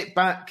just sit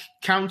back,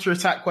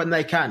 counter-attack when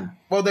they can.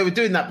 Well, they were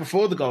doing that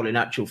before the goal, in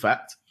actual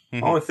fact.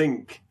 Mm-hmm.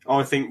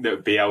 I think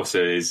that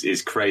Bielsa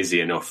is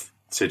crazy enough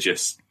to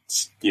just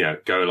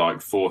go like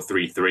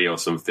 4-3-3 or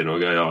something, or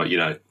go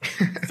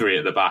 3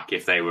 at the back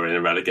if they were in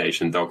a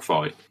relegation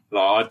dogfight.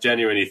 Like, I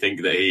genuinely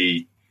think that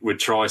he would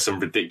try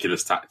some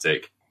ridiculous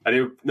tactic,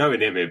 and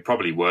knowing him, it'd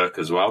probably work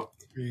as well.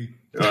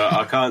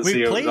 I can't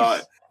see him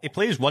like. He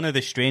plays one of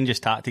the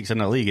strangest tactics in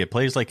the league. He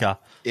plays like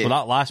that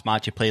last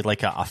match, he played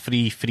like a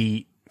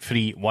 3-3-1.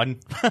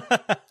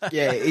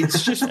 Yeah,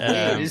 it's just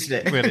weird,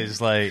 isn't it? Where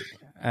he's like,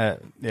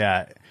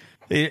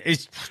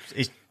 he's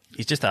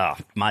just a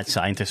mad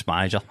scientist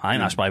manager. I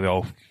think that's why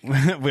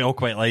we all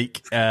quite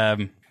like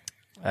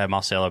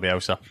Marcelo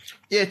Bielsa.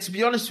 Yeah, to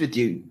be honest with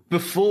you,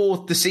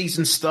 before the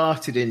season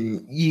started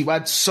and you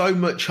had so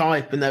much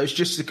hype and there was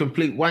just a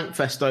complete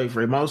wankfest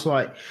over him, I was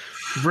like,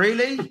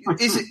 really?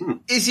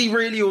 Is he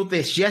really all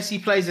this? Yes, he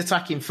plays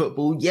attacking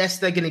football. Yes,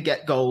 they're going to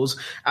get goals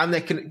and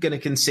they're going to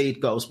concede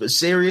goals. But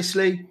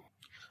seriously?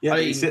 Yeah,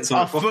 he sits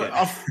on a bucket.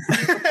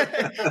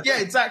 Yeah,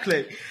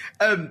 exactly.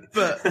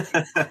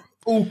 But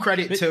all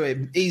credit to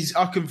him.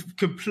 I can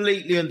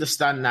completely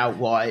understand now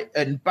why.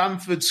 And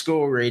Bamford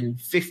scoring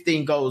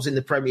 15 goals in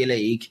the Premier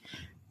League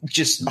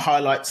just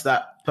highlights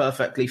that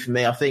perfectly for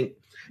me. I think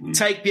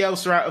take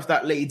Bielsa out of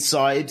that Leeds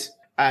side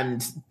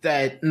and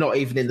they're not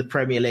even in the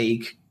Premier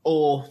League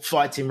or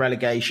fighting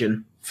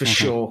relegation for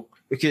sure.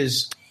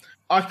 Because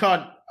I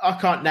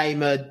can't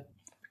name a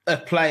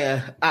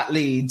player at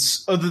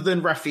Leeds other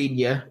than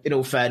Rafinha. In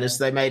all fairness,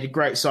 they made a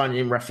great signing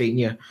in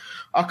Rafinha.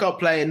 I can't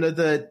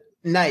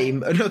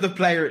name another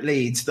player at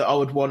Leeds that I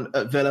would want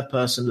at Villa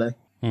personally.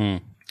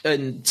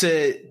 And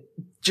to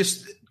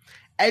just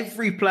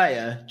every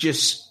player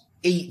just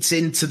eats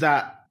into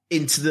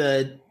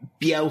the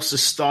Bielsa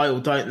style,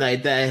 don't they?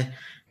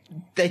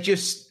 They're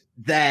just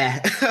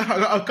there.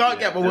 I can't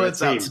get my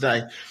words out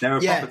today. They're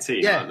a proper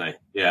team, aren't they?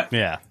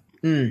 Yeah.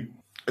 And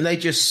they're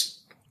just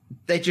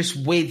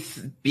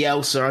with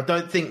Bielsa. I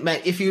don't think,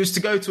 if he was to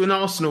go to an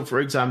Arsenal, for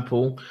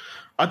example,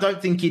 I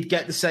don't think he'd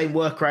get the same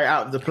work rate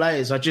out of the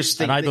players. I just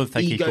think the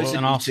egos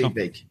would be too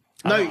big.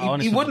 No,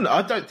 he wouldn't.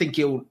 I don't think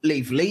he'll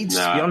leave Leeds,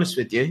 to be honest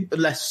with you,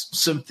 unless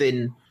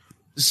something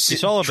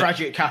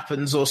tragic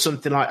happens or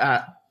something like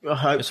that.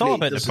 It's all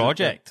about the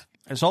project.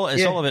 It's all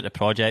about the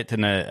project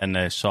and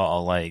the sort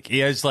of like he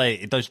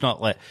does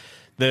not let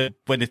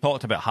when they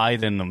talked about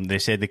hiring them, they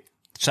said they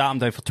sat him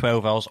down for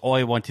 12 hours. All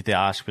he wanted to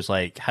ask was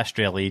like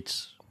history of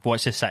Leeds.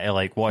 What's the city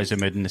like? What is the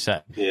mood in the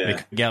city? Yeah. We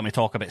could get him to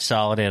talk about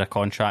salary or a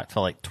contract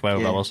for like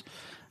 12 hours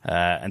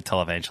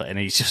until eventually, and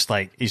he's just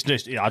like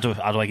I don't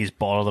think he's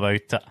bothered about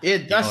it. Yeah,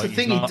 that's the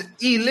thing.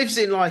 He lives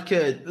in like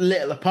a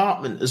little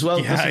apartment as well.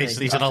 Yeah, he's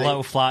in a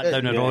little flat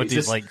down the road.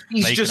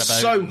 He's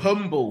just so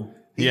humble.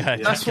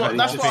 That's what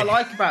I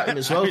like about him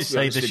as well. To be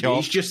honest with you.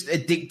 He's just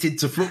addicted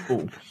to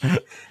football.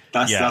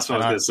 That's what I was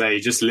going to say.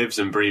 He just lives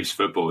and breathes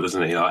football,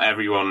 doesn't he? Like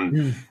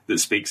everyone that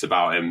speaks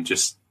about him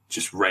just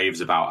raves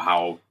about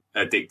how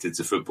addicted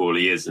to football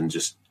he is, and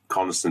just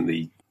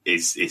constantly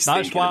is.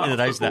 That's why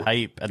there is the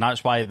hype, and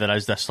that's why there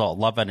is this sort of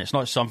love, and it's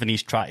not something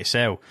he's trying to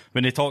sell.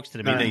 When he talks to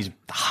the media, he's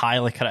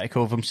highly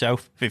critical of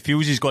himself. If he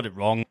feels he's got it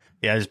wrong,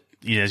 he is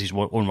his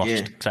own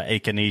worst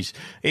critic, and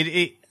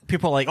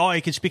people are like, oh,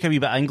 he can speak a wee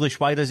bit English.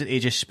 Why doesn't he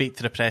just speak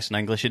to the press in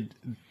English?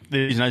 The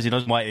reason is he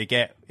doesn't want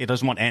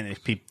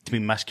anything to be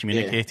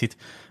miscommunicated.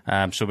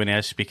 So when he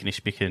is speaking,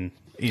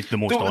 he's the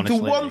most honest.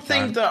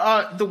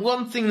 The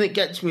one thing that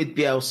gets me with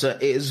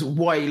Bielsa is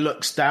why he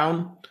looks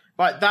down.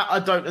 Like that, I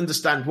don't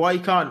understand why he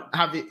can't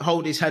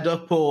hold his head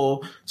up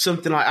or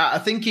something like that. I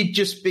think he'd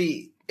just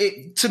be,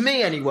 to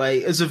me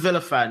anyway, as a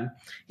Villa fan,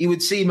 he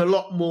would seem a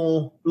lot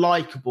more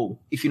likeable,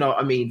 if you know what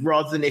I mean,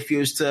 rather than if he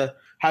was to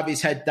have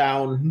his head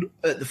down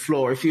at the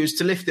floor. If he was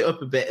to lift it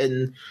up a bit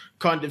and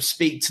kind of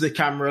speak to the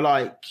camera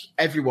like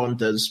everyone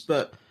does.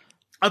 But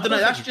I don't know.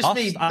 That's just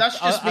me. That's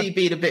just me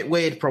being a bit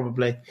weird,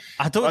 probably.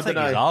 I don't think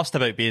he's asked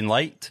about being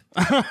liked.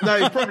 No,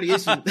 he probably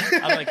isn't.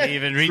 I don't think he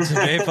even reads the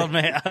paper,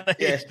 mate.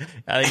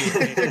 I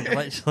think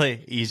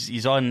literally,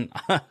 he's on.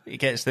 He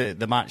gets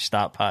the match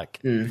start pack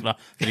for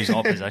his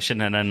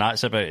opposition, and then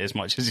that's about as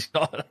much as he's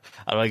got.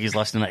 I don't think he's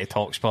listening to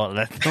TalkSport or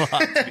anything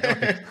like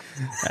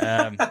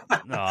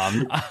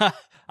that.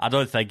 I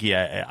don't think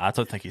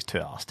he's too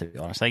arsed, to be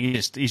honest. I think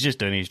he's just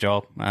doing his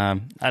job.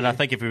 And I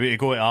think if we were to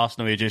go to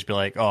Arsenal, he'd just be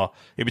like,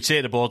 he would say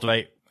to the board,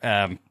 right,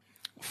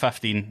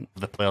 15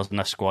 of the players in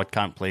this squad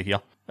can't play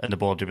here. And the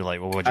board would be like,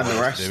 well, what do you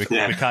want us to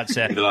do? We can't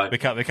sell we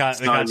can't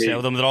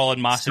sell them. They're all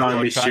in massive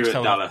contracts.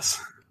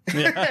 Dallas.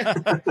 Yeah.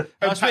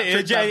 That's what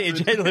it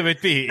generally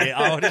would be.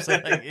 I honestly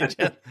think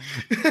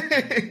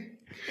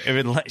it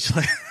would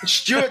literally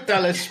Stuart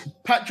Dallas,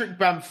 Patrick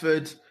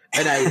Bamford,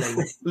 and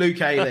Ayling,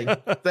 Luke Ayling.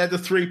 They're the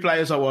three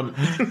players I want.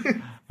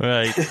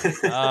 Right.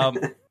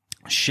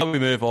 Shall we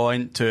move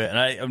on to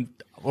it? And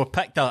we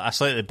picked a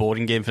slightly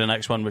boring game for the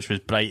next one, which was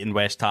Brighton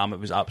West Ham.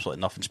 It was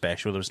absolutely nothing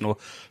special. There was no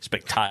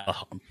spectacular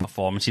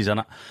performances in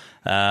it,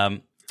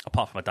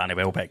 apart from a Danny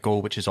Welbeck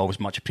goal, which is always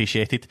much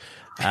appreciated.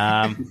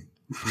 And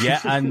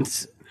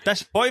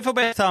disappointing for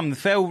West Ham. They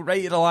fell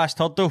right at the last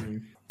hurdle.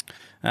 And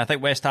I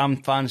think West Ham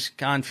fans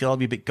can feel a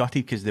wee bit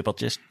gutted because they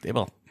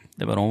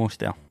were almost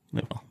there.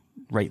 They were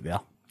right there.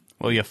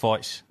 What are your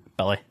thoughts,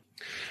 Billy?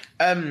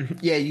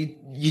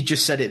 You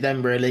just said it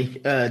then, really.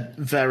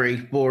 Very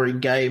boring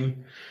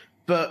game.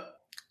 But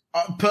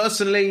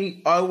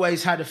personally, I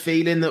always had a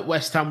feeling that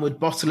West Ham would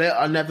bottle it.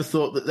 I never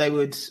thought that they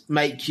would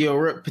make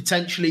Europe,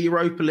 potentially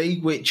Europa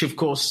League, which, of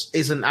course,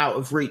 isn't out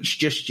of reach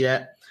just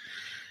yet.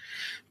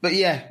 But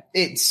yeah,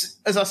 it's,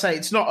 as I say,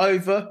 it's not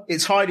over.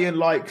 It's highly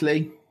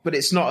unlikely, but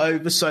it's not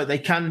over, so they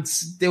can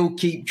still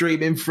keep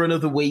dreaming for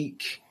another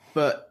week.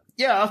 But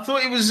yeah, I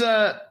thought it was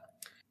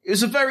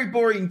a very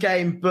boring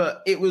game,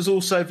 but it was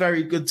also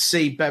very good to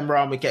see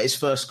Benrahma get his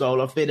first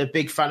goal. I've been a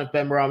big fan of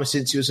Benrahma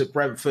since he was at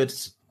Brentford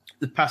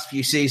the past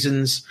few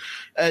seasons.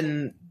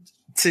 And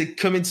to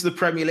come into the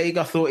Premier League,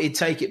 I thought he'd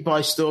take it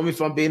by storm,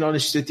 if I'm being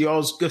honest with you. I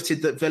was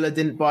gutted that Villa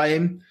didn't buy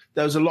him.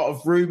 There was a lot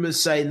of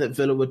rumours saying that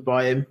Villa would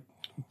buy him.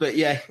 But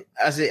yeah,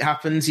 as it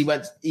happens,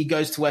 he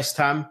goes to West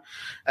Ham,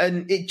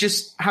 and it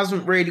just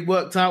hasn't really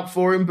worked out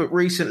for him. But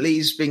recently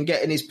he's been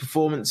getting his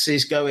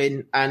performances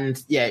going,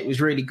 and yeah, it was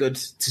really good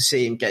to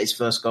see him get his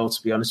first goal,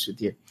 to be honest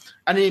with you.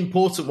 And an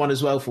important one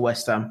as well for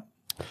West Ham.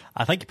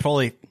 I think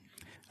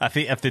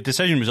if the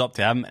decision was up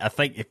to him, I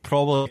think he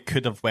probably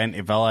could have went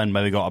to Villa and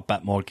maybe got a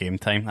bit more game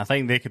time. I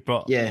think they could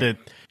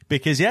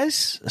because he is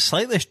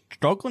slightly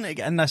struggling to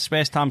get in this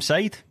West Ham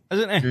side,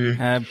 isn't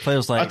he?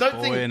 Players like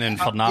Bowen and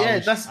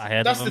Fornals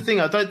that's the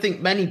thing. I don't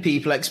think many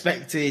people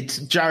expected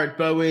Jared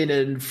Bowen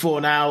and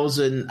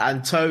Fornals and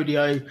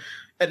Antonio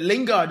and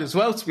Lingard as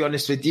well, to be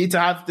honest with you, to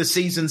have the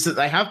seasons that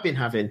they have been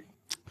having.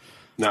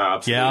 No,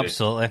 absolutely. Yeah,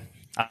 absolutely.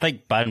 I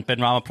think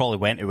Benrahma probably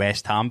went to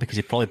West Ham because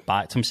he probably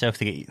backed himself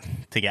to get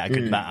a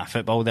good bit of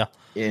football there.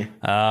 Yeah.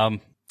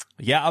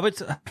 I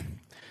would. I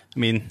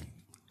mean,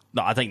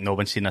 no, I think no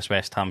one's seen this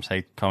West Ham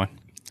side coming.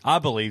 I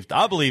believed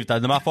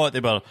in them. I thought they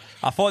were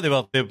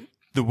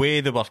the way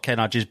they were kind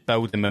of just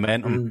building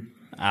momentum.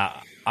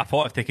 I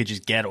thought if they could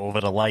just get it over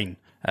the line,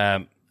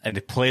 and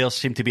the players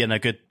seem to be in a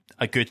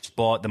good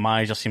spot, the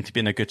manager seemed to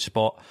be in a good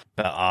spot,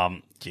 but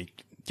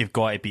you've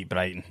got to beat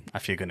Brighton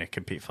if you're going to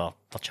compete for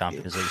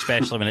Champions League,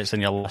 especially when it's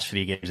in your last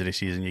 3 games of the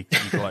season. You've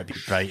got to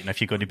beat Brighton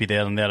if you're going to be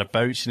there and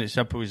thereabouts, and it's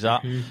simple as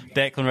that.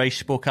 Declan Rice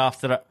spoke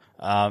after it.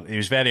 He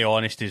was very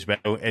honest as well,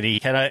 and he's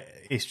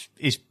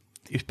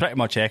pretty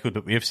much echoed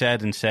what we've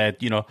said and said,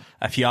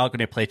 if you are going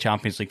to play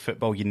Champions League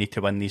football, you need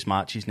to win these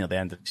matches near the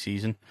end of the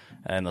season.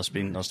 And there's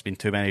been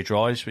too many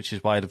draws, which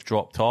is why they've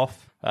dropped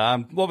off.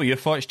 What were your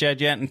thoughts,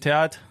 Jed? You anything to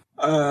add?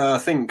 I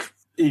think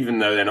even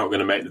though they're not going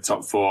to make the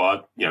top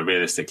 4,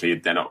 realistically,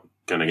 they're not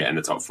going to get in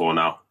the top 4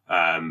 now.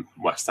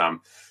 West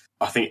Ham,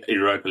 I think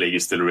Europa League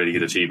is still a really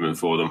good achievement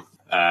for them.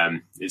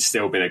 It's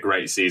still been a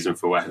great season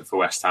for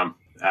West Ham.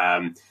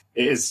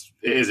 It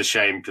is a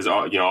shame because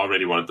I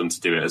really wanted them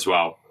to do it as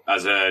well.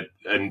 As a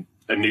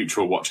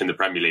neutral watching the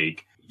Premier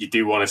League, you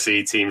do want to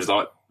see teams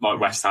like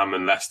West Ham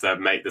and Leicester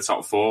make the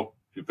top four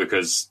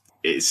because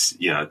it's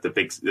the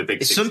big.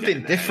 It's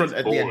something different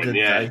at the end of the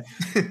day.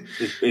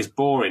 It's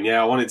boring. Yeah,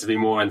 I want it to be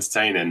more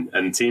entertaining,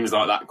 and teams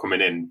like that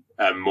coming in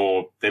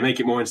they make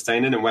it more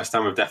entertaining. And West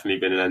Ham have definitely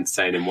been an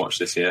entertaining watch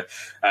this year.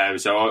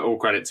 So all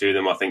credit to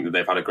them. I think that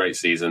they've had a great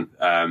season,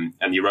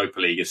 and Europa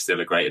League is still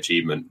a great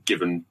achievement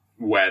given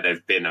where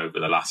they've been over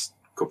the last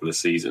couple of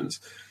seasons.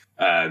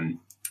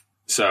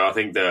 So I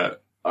think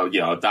that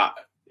that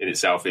in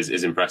itself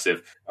is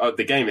impressive.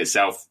 The game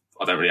itself,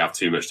 I don't really have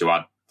too much to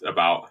add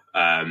about.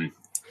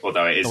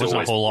 Although it is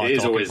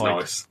always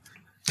nice.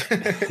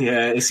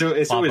 Yeah, it's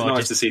always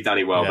nice to see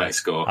Danny Welbeck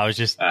score. I was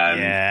just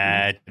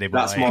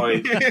that's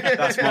my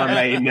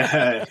main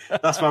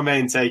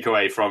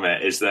takeaway from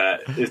it is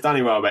that if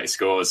Danny Welbeck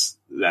scores,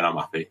 then I'm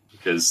happy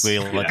because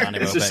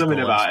it's just something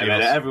about him.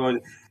 And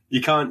everyone,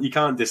 you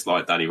can't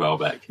dislike Danny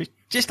Welbeck.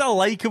 Just a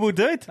likeable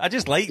dude. I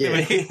just like him.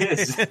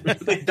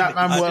 That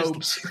man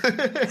Welbs.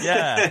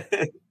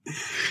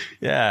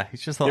 Yeah,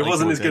 he's just. It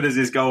wasn't as good as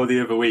his goal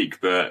the other week,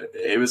 but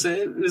it was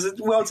a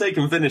well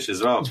taken finish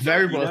as well. It's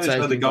very well taken.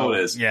 Where the goal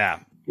is.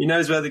 Yeah, he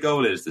knows where the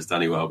goal is. Does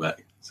Danny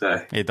Welbeck?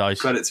 So he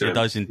does. Credit to him. He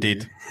does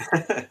indeed.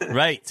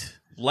 Right,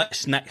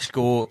 let's next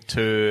go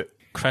to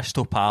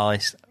Crystal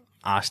Palace,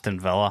 Aston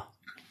Villa.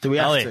 Do we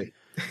have to?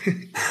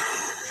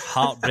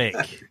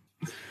 Heartbreak.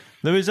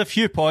 There was a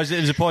few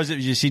positives. The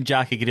positives, you seen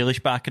Jackie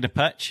Grealish back in the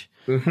pitch,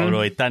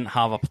 although he didn't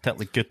have a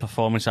particularly good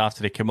performance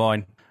after he came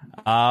on.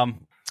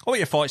 What are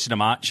your thoughts on the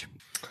match?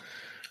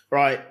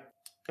 Right,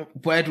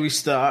 where do we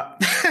start?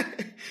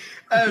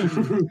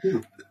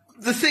 The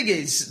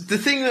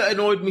thing that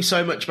annoyed me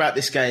so much about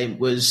this game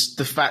was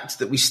the fact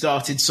that we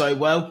started so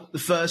well. The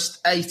first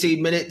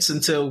 18 minutes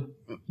until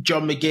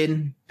John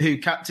McGinn, who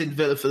captained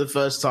Villa for the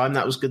first time,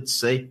 that was good to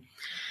see.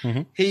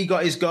 He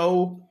got his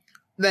goal.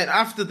 Then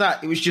after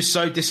that, it was just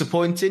so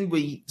disappointing.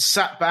 We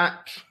sat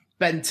back,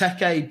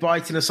 Benteke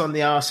biting us on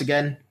the arse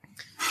again.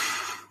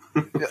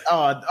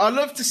 I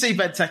love to see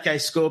Benteke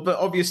score, but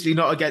obviously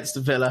not against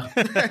the Villa.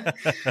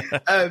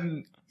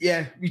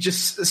 We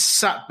just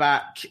sat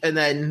back, and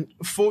then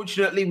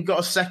fortunately we got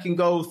a second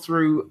goal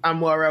through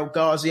Anwar El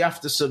Ghazi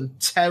after some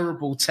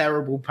terrible,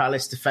 terrible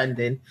Palace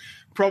defending,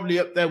 probably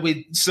up there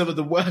with some of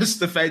the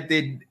worst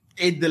defending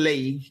in the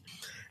league.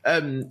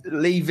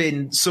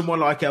 Leaving someone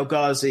like El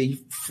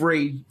Ghazi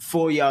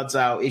 3-4 yards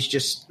out is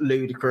just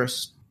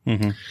ludicrous.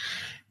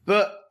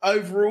 But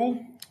overall,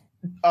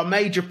 our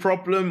major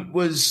problem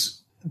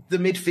was the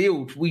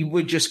midfield. We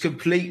were just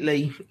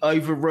completely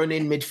overrun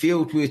in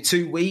midfield. We were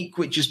too weak,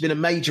 which has been a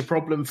major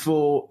problem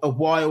for a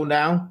while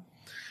now.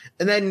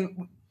 And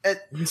then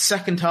at the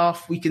second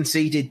half, we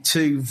conceded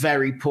 2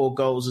 very poor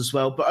goals as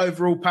well. But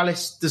overall,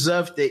 Palace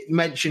deserved it. You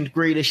mentioned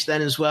Grealish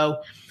then as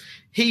well.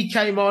 He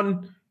came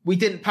on. We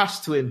didn't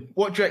pass to him.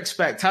 What do you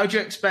expect? How do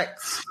you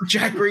expect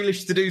Jack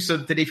Grealish to do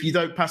something if you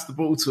don't pass the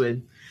ball to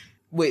him?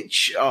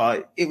 Which,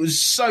 it was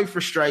so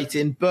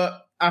frustrating.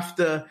 But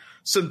after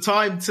some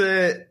time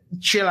to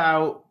chill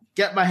out,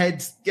 get my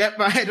head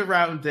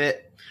around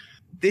it,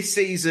 this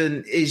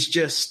season is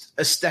just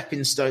a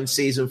stepping stone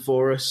season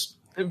for us.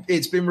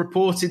 It's been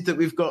reported that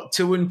we've got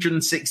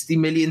 260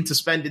 million to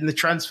spend in the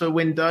transfer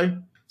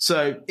window.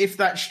 So if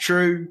that's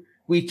true,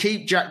 we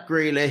keep Jack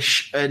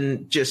Grealish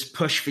and just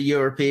push for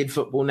European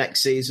football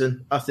next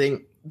season. I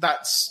think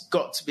that's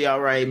got to be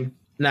our aim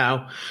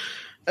now.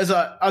 As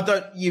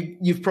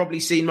you've probably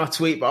seen my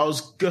tweet, but I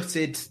was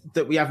gutted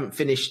that we haven't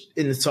finished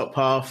in the top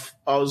half.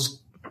 I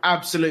was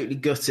absolutely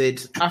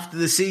gutted after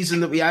the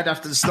season that we had,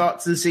 after the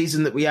start to the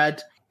season that we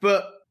had.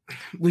 But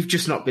we've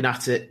just not been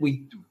at it.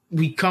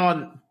 We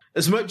can't,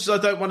 as much as I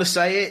don't want to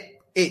say it,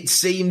 it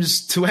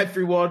seems to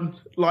everyone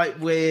like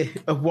we're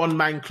a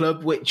one-man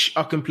club, which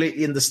I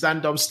completely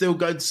understand. I'm still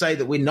going to say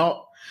that we're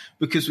not,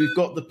 because we've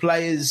got the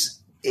players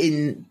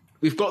to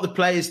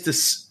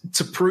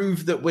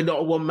prove that we're not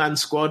a one-man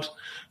squad.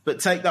 But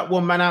take that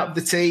one man out of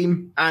the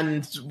team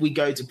and we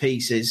go to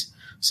pieces.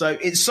 So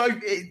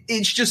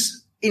it's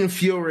just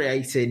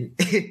infuriating.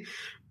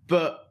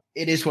 But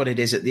it is what it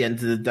is at the end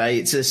of the day.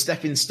 It's a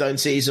stepping stone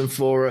season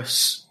for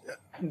us.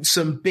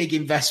 Some big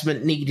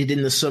investment needed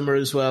in the summer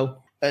as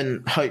well.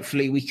 And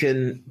hopefully we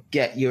can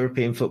get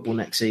European football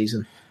next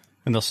season.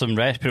 And there's some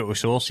reputable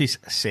sources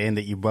saying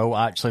that you will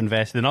actually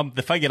invest in them.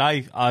 The figure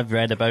I've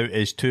read about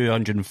is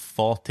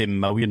 £240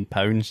 million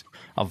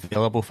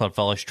available for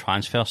Villa's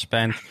transfer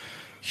spend.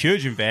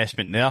 Huge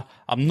investment there.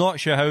 I'm not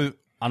sure how.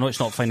 I know it's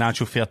not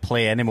financial fair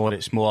play anymore.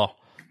 It's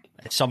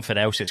something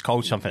else. It's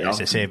called something. It's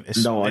the same.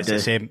 It's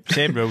the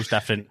same rules,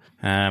 different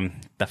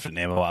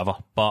name or whatever.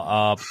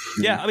 But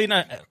I mean,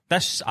 I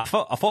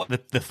thought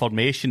the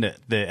formation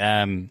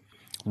that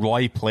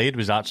Roy played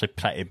was actually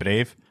pretty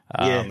brave.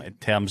 in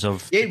terms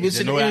of... Yeah, it was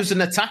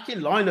an attacking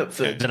lineup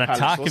for It was an Palace,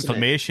 attacking wasn't it?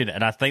 formation,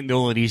 and I think the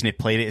only reason he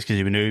played it is because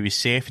he knew he was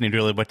safe and he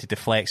really wanted to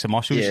flex the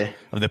muscles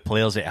of the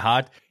players that he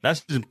had.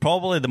 This is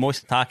probably the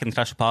most attacking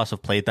Crystal Palace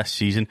have played this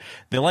season.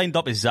 They lined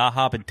up as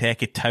Zaha,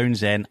 Benteke,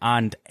 Townsend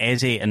and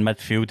Eze in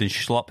midfield, and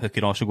Schlupp, who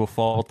can also go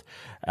forward.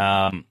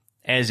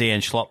 Eze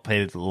and Schlupp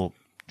played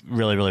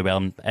really, really well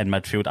in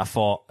midfield. I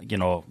thought,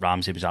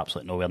 Ramsey was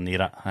absolutely nowhere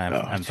near it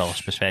in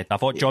Villa's perspective. I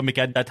thought John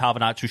McGinn did have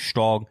an actual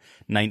strong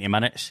 90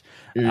 minutes.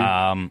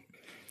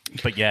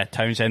 But yeah,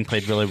 Townsend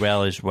played really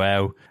well as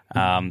well.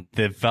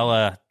 The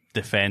Villa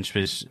defence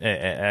was...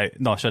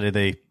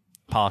 the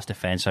Palace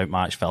defence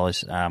outmatched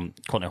Villa's.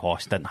 Courtney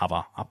Hoss didn't have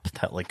a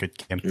particularly good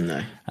game.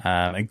 No.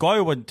 And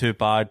Goyle wasn't too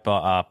bad,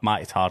 but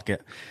Matty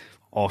Target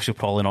also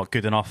probably not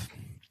good enough.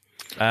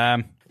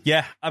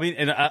 Yeah, I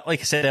mean,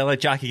 like I said earlier,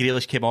 Jackie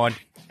Grealish came on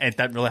and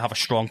didn't really have a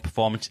strong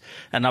performance,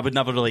 and I would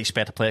never really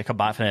expect a player to come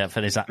back for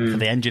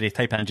the injuries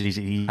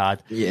that he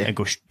had and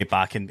go straight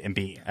back and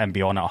be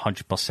on at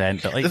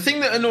 100%. But the thing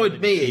that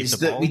annoyed me is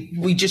that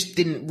we just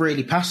didn't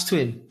really pass to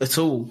him at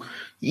all.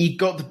 He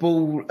got the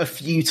ball a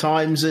few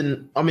times,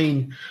 and I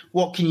mean,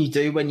 what can you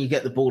do when you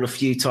get the ball a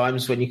few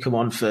times when you come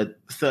on for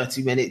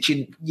 30 minutes?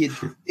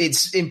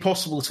 It's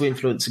impossible to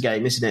influence a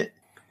game, isn't it?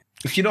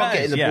 If you're not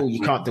getting the ball,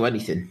 you can't do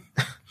anything.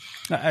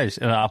 It is.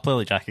 A player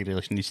like Jackie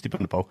Grealish needs to be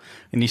on the ball.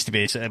 He needs to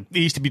be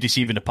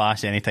receiving the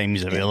pass anytime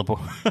he's available.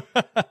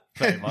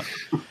 Pretty much.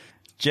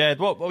 Jed,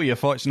 what were your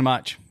thoughts on the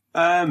match?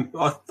 I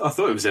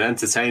thought it was an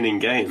entertaining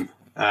game.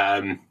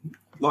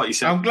 Like you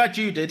said, I'm glad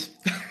you did.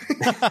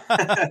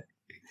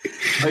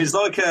 It's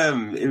like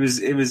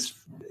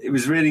it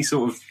was really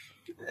sort of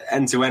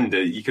end to end.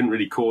 You couldn't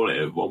really call it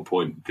at one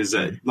point because,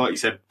 like you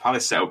said,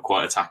 Palace set up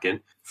quite attacking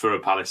for a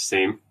Palace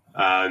team.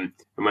 And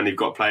when you've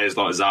got players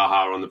like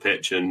Zaha on the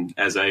pitch and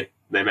Eze,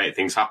 they make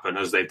things happen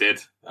as they did.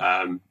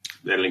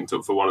 They linked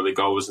up for one of the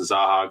goals, and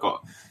Zaha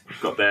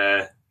got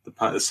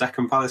the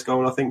second Palace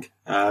goal, I think.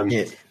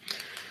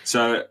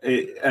 So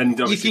and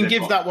you can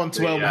give that one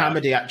to El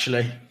Mohammadi,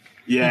 actually.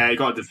 Yeah, he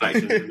got a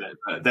deflection, didn't it?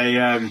 But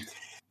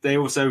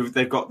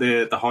they've got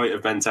the height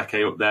of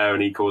Benteke up there,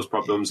 and he caused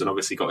problems, and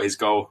obviously got his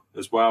goal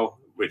as well,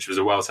 which was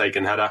a well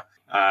taken header.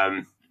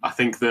 I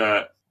think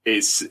that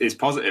it's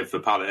positive for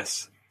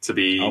Palace to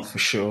be, for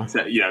sure,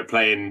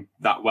 playing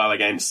that well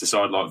against a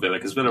side like Villa,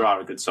 because Villa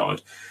are a good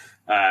side.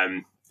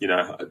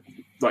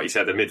 Like you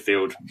said, the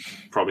midfield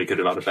probably could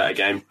have had a better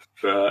game,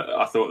 but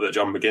I thought that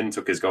John McGinn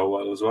took his goal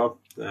well as well.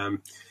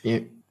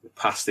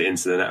 Passed it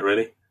into the net,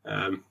 really.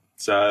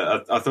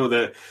 So I thought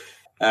that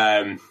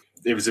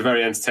it was a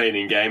very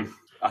entertaining game.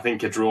 I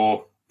think a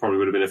draw probably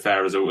would have been a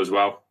fair result as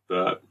well,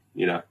 but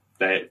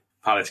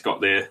Palace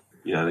got there.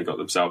 They got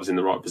themselves in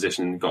the right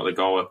position, got the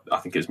goal. I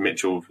think it was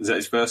Mitchell. Is that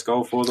his first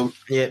goal for them?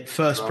 Yeah,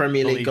 first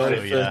Premier League goal for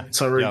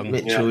Tyreek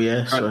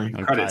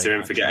Mitchell, Credit to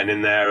him for getting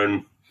in there,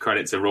 and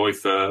credit to Roy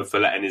for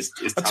letting his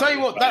I'll tell you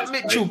what, that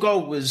Mitchell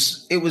goal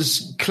was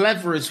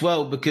clever as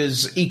well,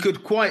 because he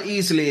could quite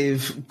easily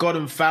have gone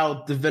and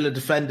fouled the Villa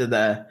defender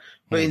there.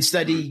 But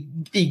instead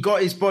he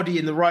got his body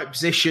in the right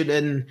position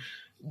and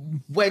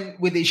went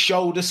with his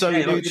shoulder, so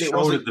he knew that it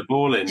wasn't the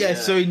ball in.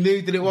 So he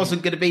knew that it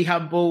wasn't going to be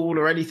handball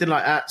or anything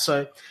like that.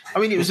 So I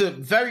mean, it was a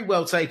very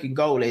well taken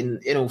goal.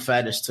 In all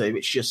fairness to him,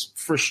 it's just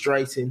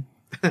frustrating.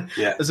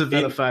 As a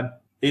Villa fan,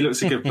 he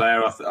looks a good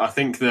player. I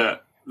think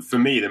that for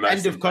me, the most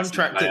end of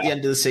contract at the end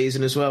of the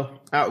season as well,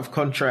 out of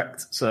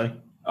contract. So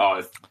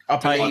I'll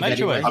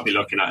be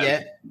looking at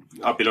him.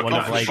 I'll be looking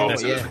at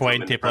the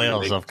 20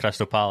 players of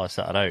Crystal Palace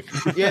that are out.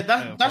 Yeah,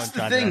 that's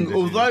the thing.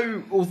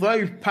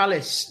 Although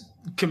Palace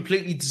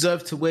completely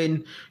deserved to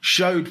win,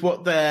 showed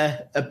what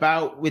they're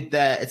about with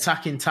their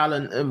attacking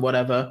talent and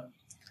whatever,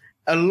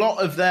 a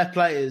lot of their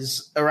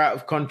players are out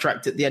of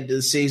contract at the end of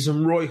the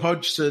season. Roy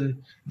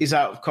Hodgson is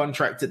out of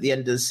contract at the end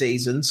of the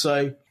season.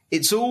 So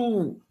it's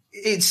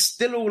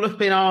still all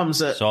up in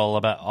arms. It's all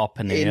a bit up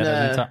in the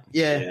air, isn't it?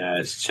 Yeah,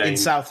 it's changed. In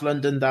South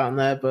London down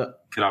there,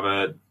 but could have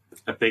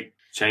a big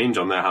change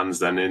on their hands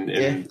then.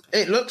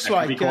 It looks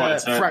like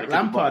Frank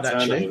Lampard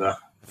actually.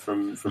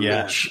 From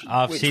Mitch,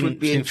 I've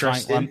seen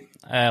Frank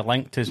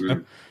linked as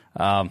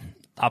well.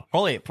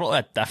 Probably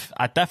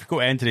a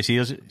difficult end to the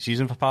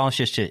season for Palace.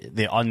 Just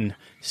the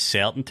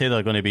uncertainty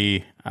they're going to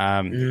be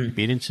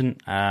experiencing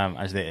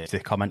as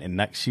they come into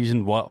next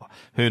season.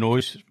 Who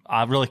knows?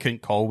 I really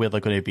couldn't call where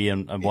they're going to be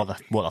and what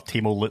their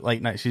team will look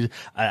like next season.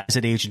 As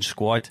an aging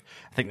squad,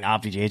 I think the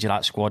average age of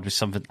that squad was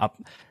something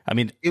up. I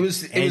mean, it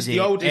was the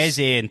oldest.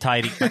 Eze and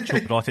Tyreek Mitchell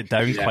brought it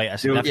down quite a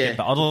significant.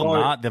 But other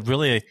than that, they're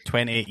really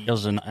 28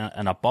 years and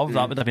above.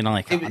 That would have been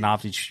like an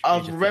average. I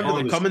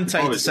remember the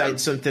commentator saying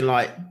something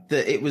like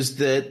that. It was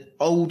the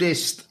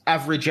oldest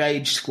average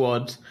age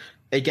squad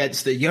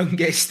against the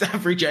youngest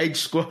average age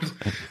squad.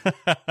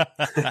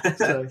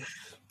 So.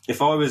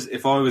 If I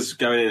was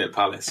going in at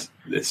Palace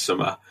this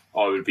summer,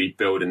 I would be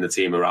building the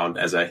team around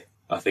Eze.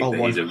 I think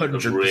that he's a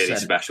really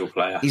special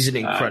player. He's an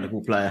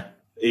incredible player.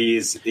 He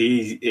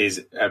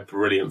is a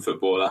brilliant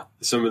footballer.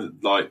 He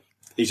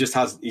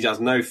has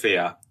no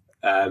fear.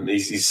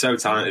 He's so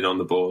talented on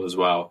the ball as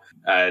well,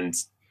 and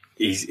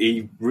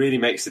he really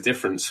makes a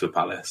difference for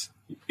Palace.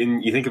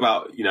 You think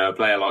about, a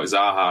player like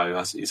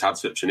Zaha, who's had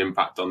such an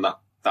impact on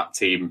that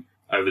team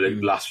over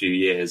the last few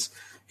years.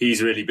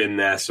 He's really been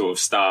their sort of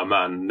star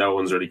man. No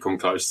one's really come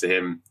close to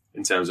him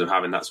in terms of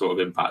having that sort of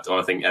impact.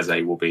 I think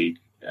Eze will be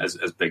as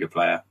big a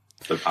player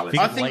for Palace.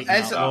 I think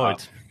Eze...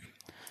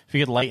 If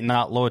you could lighten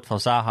that load for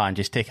Zaha and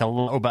just take a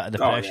little bit of the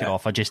pressure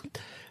off, or just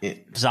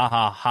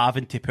Zaha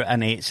having to put in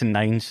 8s and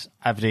 9s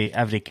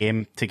every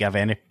game to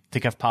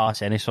give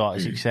Palace any sort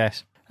of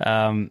success.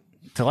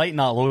 To lighten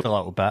that load a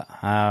little bit.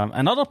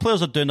 And other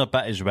players are doing a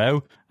bit as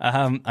well.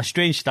 A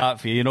strange start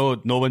for you. No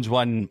one's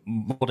won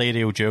more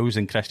aerial duels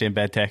than Christian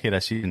Benteke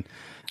this season.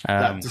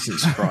 That doesn't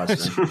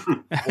surprise me.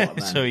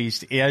 So he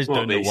is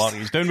doing the work.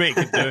 He's doing what he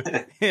can do.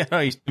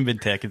 He's doing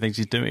Benteke things.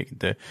 He's doing what he can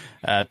do.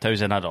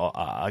 Townsend had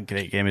a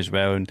great game as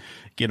well. And,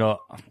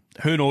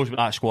 who knows what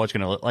that squad's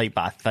going to look like,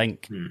 but I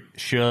think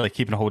surely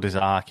keeping a hold of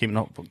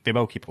Zaha, they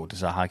will keep a hold of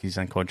Zaha because he's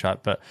in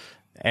contract, but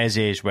Eze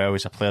as well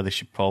is a player they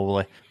should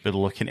probably be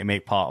looking to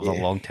make part of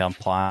their long-term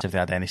plans if they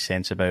had any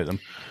sense about them.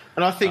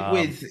 And I think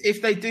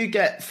if they do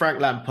get Frank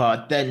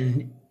Lampard,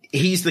 then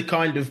he's the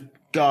kind of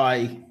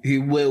guy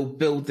who will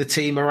build the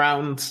team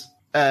around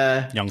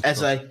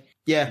Eze.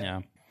 Yeah.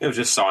 He'll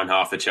just sign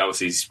half of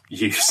Chelsea's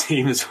youth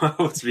team as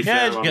well, to be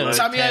fair.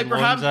 Tammy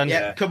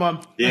Abraham, come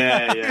on.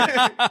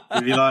 Yeah.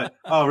 He'd be like,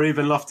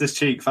 Ruben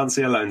Loftus-Cheek,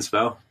 fancy a loan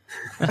spell.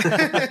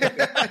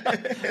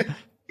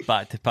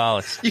 Back to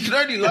Palace. You can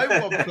only loan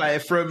one player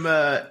from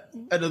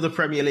another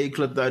Premier League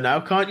club, though,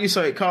 now, can't you?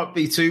 So it can't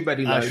be too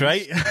many loans. That's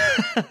right.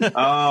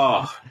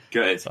 Oh,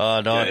 good.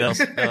 Oh, no. What's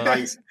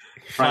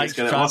Frank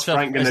going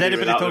to do? Has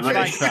anybody told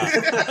Frank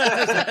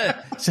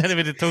that? Has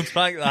anybody told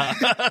Frank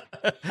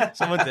that?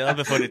 Someone tell him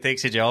before he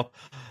takes a job.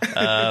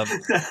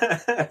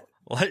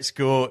 Let's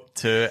go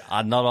to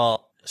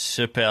another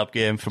superb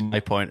game from my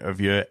point of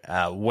view.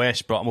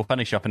 West Brom, we'll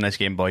finish up in this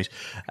game, boys.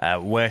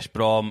 West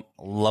Brom,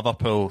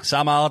 Liverpool.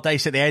 Sam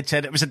Allardyce at the end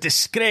said it was a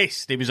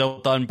disgrace. He was all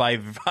done by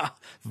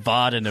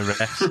VAR and the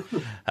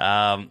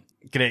refs.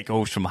 Great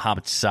goals from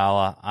Mohamed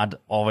Salah, and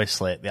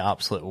obviously the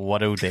absolute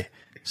worldie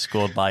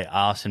scored by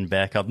Arsene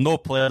Becker. No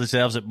player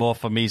deserves it more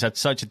for me. He's had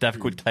such a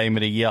difficult time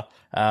of the year.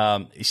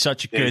 He's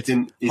such a good...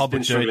 He's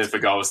been struggling for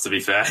goals, to be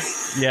fair.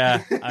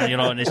 Yeah,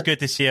 and it's good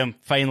to see him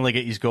finally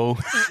get his goal.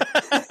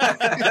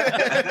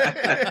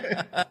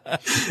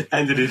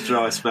 Ended his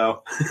dry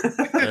spell.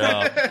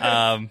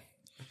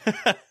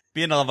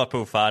 Being a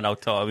Liverpool fan, I'll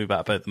talk a wee bit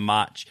about the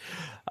match.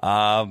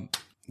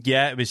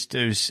 It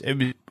was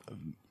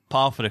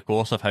par for the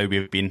course of how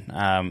we've been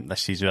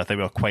this season. I think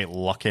we were quite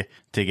lucky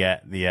to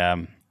get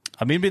the...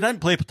 we didn't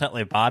play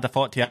particularly bad. I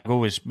thought Thiago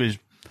was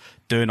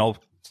doing all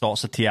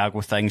sorts of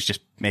Thiago things, just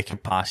making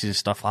passes and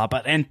stuff like that.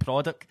 But the end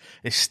product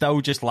is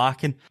still just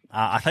lacking.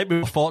 I think we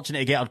were fortunate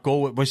to get our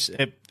goal. It was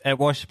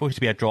supposed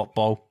to be a drop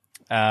ball.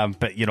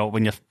 But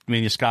when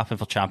you're scrapping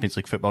for Champions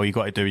League football, you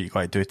got to do what you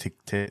got to do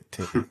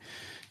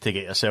to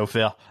get yourself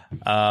there.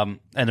 And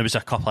there was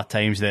a couple of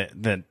times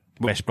that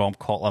West Brom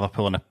caught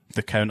Liverpool on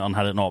the counter, and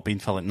had it not been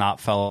for like Nat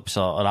Phillips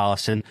or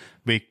Alisson,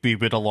 we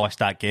would have lost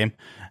that game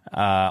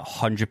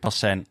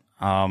 100%.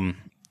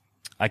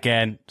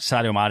 Again,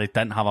 Sadio Mane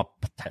didn't have a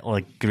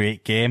particularly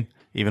great game,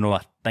 even though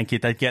I think he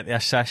did get the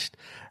assist.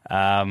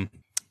 That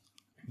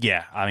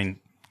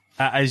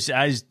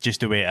is just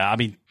the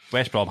way.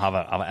 West Brom have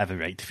every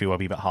right to feel a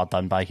wee bit hard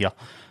done by here.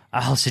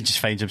 Alisson just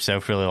finds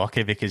himself really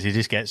lucky because he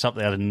just gets up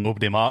there and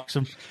nobody marks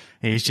him.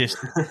 He's just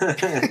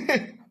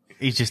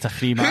a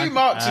free man. Who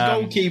marks a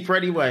goalkeeper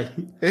anyway?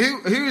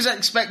 Who's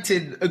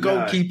expecting a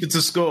goalkeeper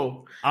to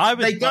score? I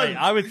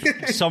would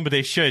think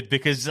somebody should,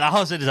 because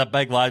Alisson is a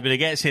big lad. When he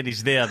gets in,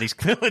 he's there. He's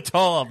clearly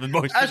taller than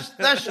most.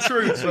 That's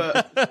true,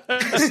 but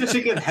it's such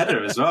a good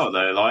header as well,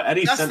 though. Like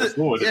Eddie centre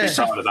forward at the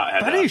start of that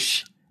header.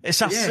 Finish.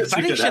 It's a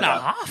finish and a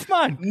half,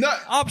 man. No,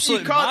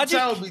 absolute you can't magic.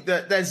 tell me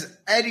that there's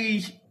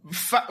any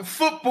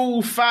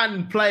football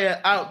fan player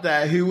out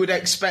there who would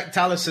expect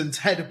Alisson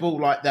to head a ball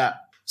like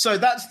that. So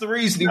that's the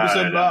reason he was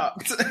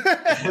unmarked.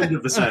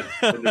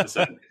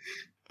 100%.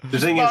 The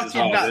thing is, as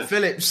well, Nat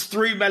Phillips,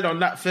 3 men on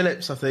Nat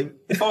Phillips, I think.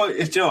 If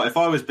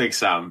I was Big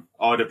Sam,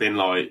 I'd have been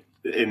like,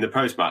 in the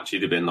post match,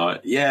 he'd have been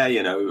like,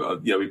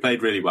 we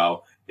played really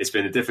well. It's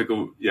been a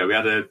difficult, we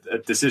had a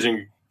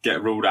decision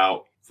get ruled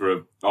out for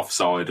an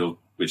offside,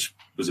 which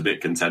was a bit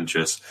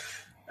contentious.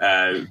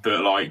 But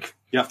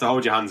you have to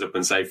hold your hands up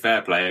and say,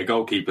 fair play. A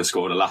goalkeeper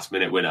scored a last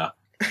minute winner.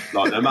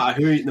 Like no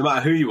matter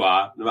who you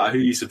are, no matter who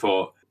you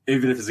support,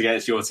 even if it's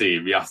against your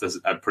team, you have to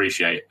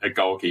appreciate a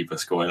goalkeeper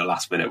scoring a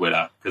last-minute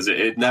winner, because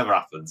it never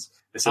happens.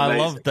 It's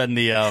amazing. I loved in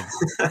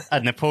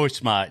the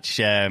post-match,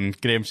 Graham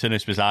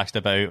Souness was asked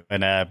about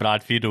when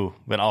Brad Fido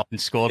went up and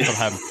scored for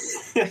him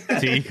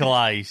to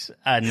equalise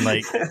in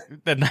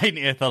the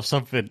 90th or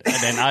something, and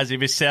then as he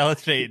was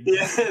celebrating,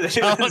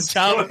 Charlton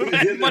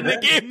won the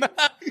game.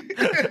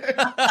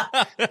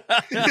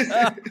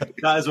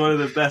 That is one of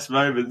the best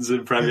moments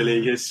in Premier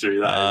League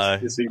history.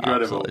 It's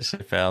incredible.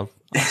 Superb.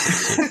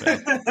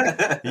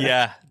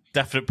 Yeah,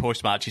 different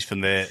post matches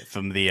from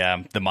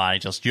the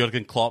managers.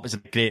 Jurgen Klopp is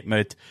in a great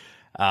mood.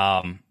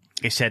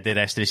 he said the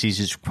rest of the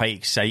season is quite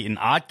exciting.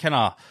 I kind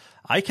of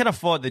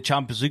thought the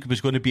Champions League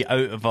was going to be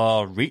out of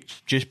our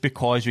reach just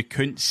because we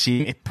couldn't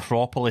seem to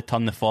properly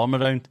turn the form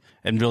around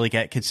and really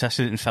get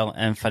consistent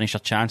and finish our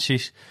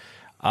chances.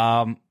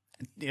 And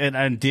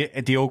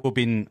Diogo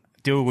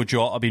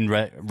Jota being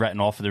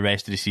written off for the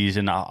rest of the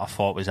season, I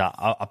thought was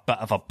a bit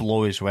of a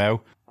blow as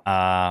well.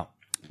 I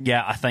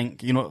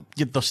think,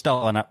 they're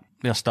still in it.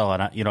 They're still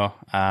in it,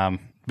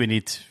 We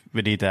need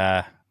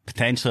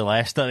potentially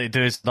Leicester to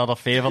do us another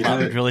favour. That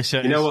would really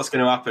suit. You know what's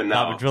going to happen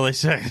now? That would really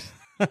suit.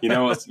 You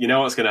know what's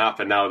going to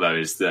happen now, though,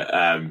 is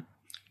that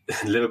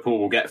Liverpool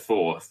will get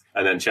fourth,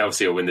 and then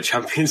Chelsea will win the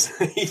Champions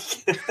League.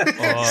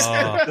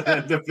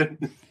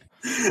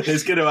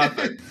 It's going to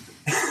happen.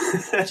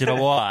 Do you know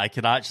what? I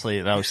could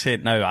actually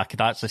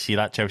see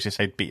that Chelsea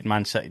side beating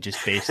Man City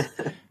just based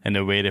in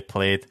the way they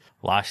played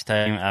last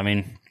time. I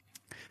mean,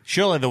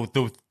 surely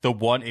they'll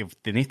want to.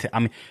 They need to. I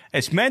mean,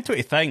 it's mental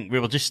to think. We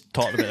were just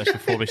talking about this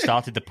before we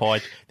started the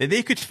pod, that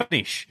they could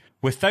finish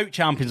without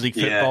Champions League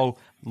football,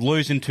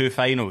 losing 2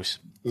 finals.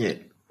 Yeah.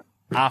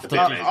 After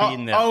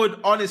being there, I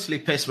would honestly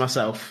piss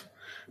myself.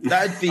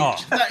 That'd be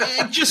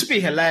it'd just be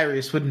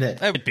hilarious, wouldn't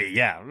it? It would be,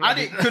 yeah. And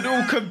it could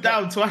all come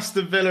down to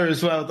Aston Villa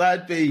as well.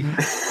 That'd make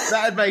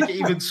it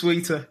even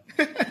sweeter.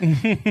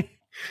 It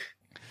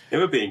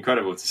would be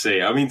incredible to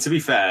see. I mean, to be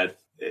fair,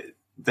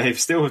 they've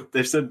still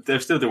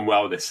done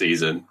well this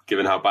season,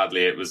 given how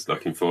badly it was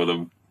looking for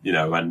them.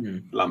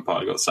 When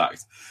Lampard got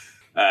sacked.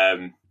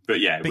 But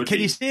can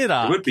you say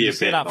that? It would be a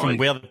bit that from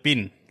where they've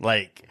been.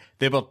 Like,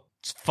 they were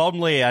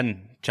firmly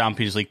in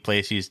Champions League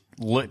places,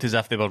 looked as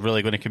if they were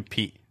really going to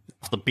compete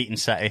after beating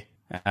City.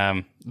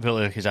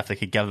 Really looked as if they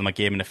could give them a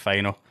game in the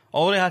final.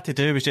 All they had to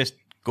do was just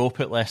go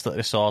put Leicester to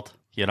the sword,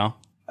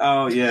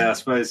 Oh, yeah, I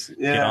suppose.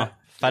 Yeah.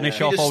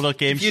 Finish off all their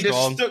games strong. If you'd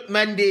have stuck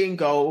Mendy in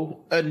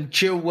goal and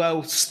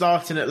Chilwell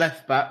starting at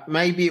left back,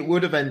 maybe it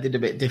would have ended a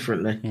bit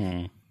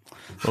differently.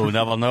 We'll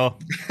never know.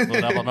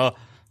 What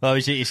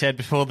was it you said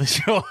before the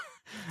show?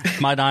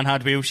 If my nan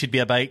had wheels, she'd be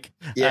a bike.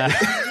 Yeah.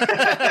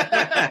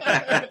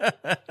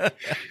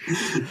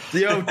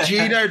 The old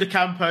Gino De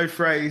Campo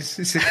phrase.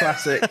 It's a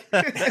classic.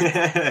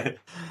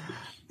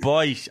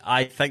 Boys,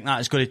 I think that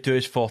is going to do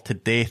us for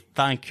today.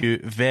 Thank you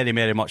very,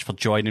 very much for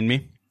joining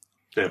me.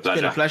 It's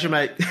been a pleasure,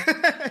 mate.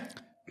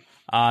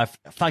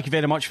 Thank you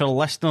very much for the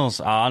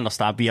listeners. I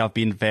understand we have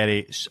been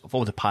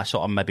over the past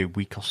sort of maybe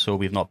week or so,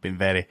 we've not been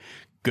very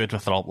good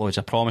with our uploads.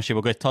 I promise you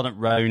we're going to turn it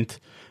round.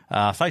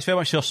 Thanks very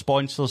much to our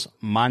sponsors,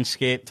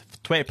 Manscaped,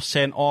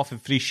 20% off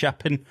and free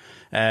shipping.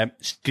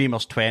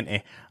 Streamers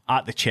 20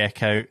 at the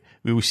checkout.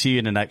 We will see you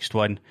in the next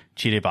one.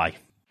 Cheery bye.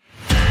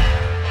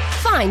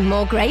 Find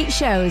more great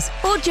shows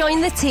or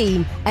join the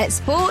team at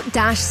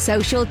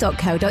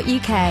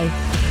sport-social.co.uk.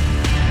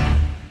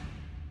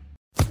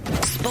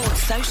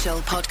 Sports Social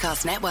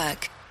Podcast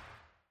Network.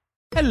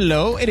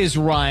 Hello, it is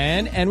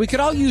Ryan, and we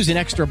could all use an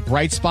extra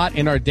bright spot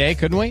in our day,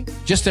 couldn't we?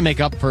 Just to make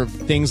up for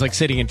things like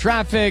sitting in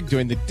traffic,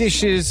 doing the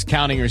dishes,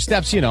 counting your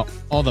steps,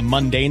 all the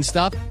mundane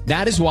stuff.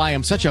 That is why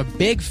I'm such a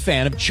big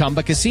fan of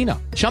Chumba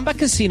Casino. Chumba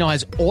Casino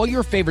has all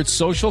your favorite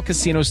social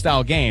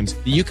casino-style games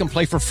that you can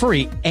play for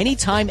free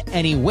anytime,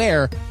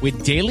 anywhere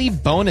with daily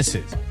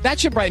bonuses. That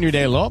should brighten your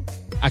day a little.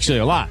 Actually,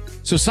 a lot.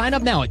 So sign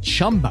up now at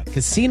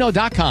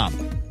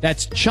ChumbaCasino.com.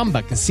 That's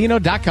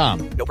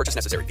ChumbaCasino.com. No purchase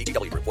necessary.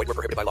 VGW Group. Void where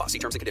prohibited by law. See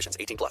terms and conditions.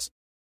 18+.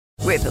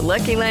 With the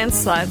Lucky Land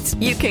Slots,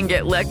 you can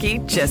get lucky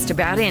just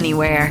about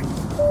anywhere.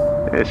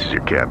 This is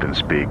your captain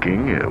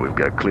speaking. We've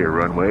got clear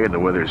runway and the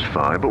weather's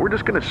fine, but we're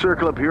just going to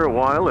circle up here a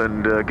while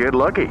and get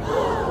lucky.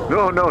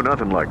 No,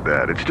 nothing like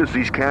that. It's just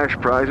these cash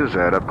prizes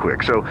add up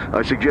quick. So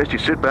I suggest you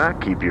sit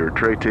back, keep your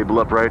tray table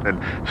upright,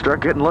 and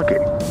start getting lucky.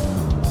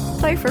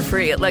 Play for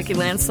free at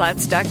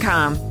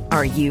LuckyLandSlots.com.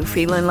 Are you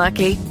feeling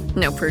lucky?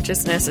 No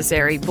purchase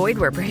necessary. Void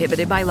where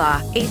prohibited by law.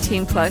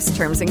 18+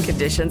 terms and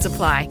conditions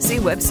apply. See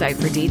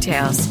website for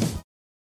details.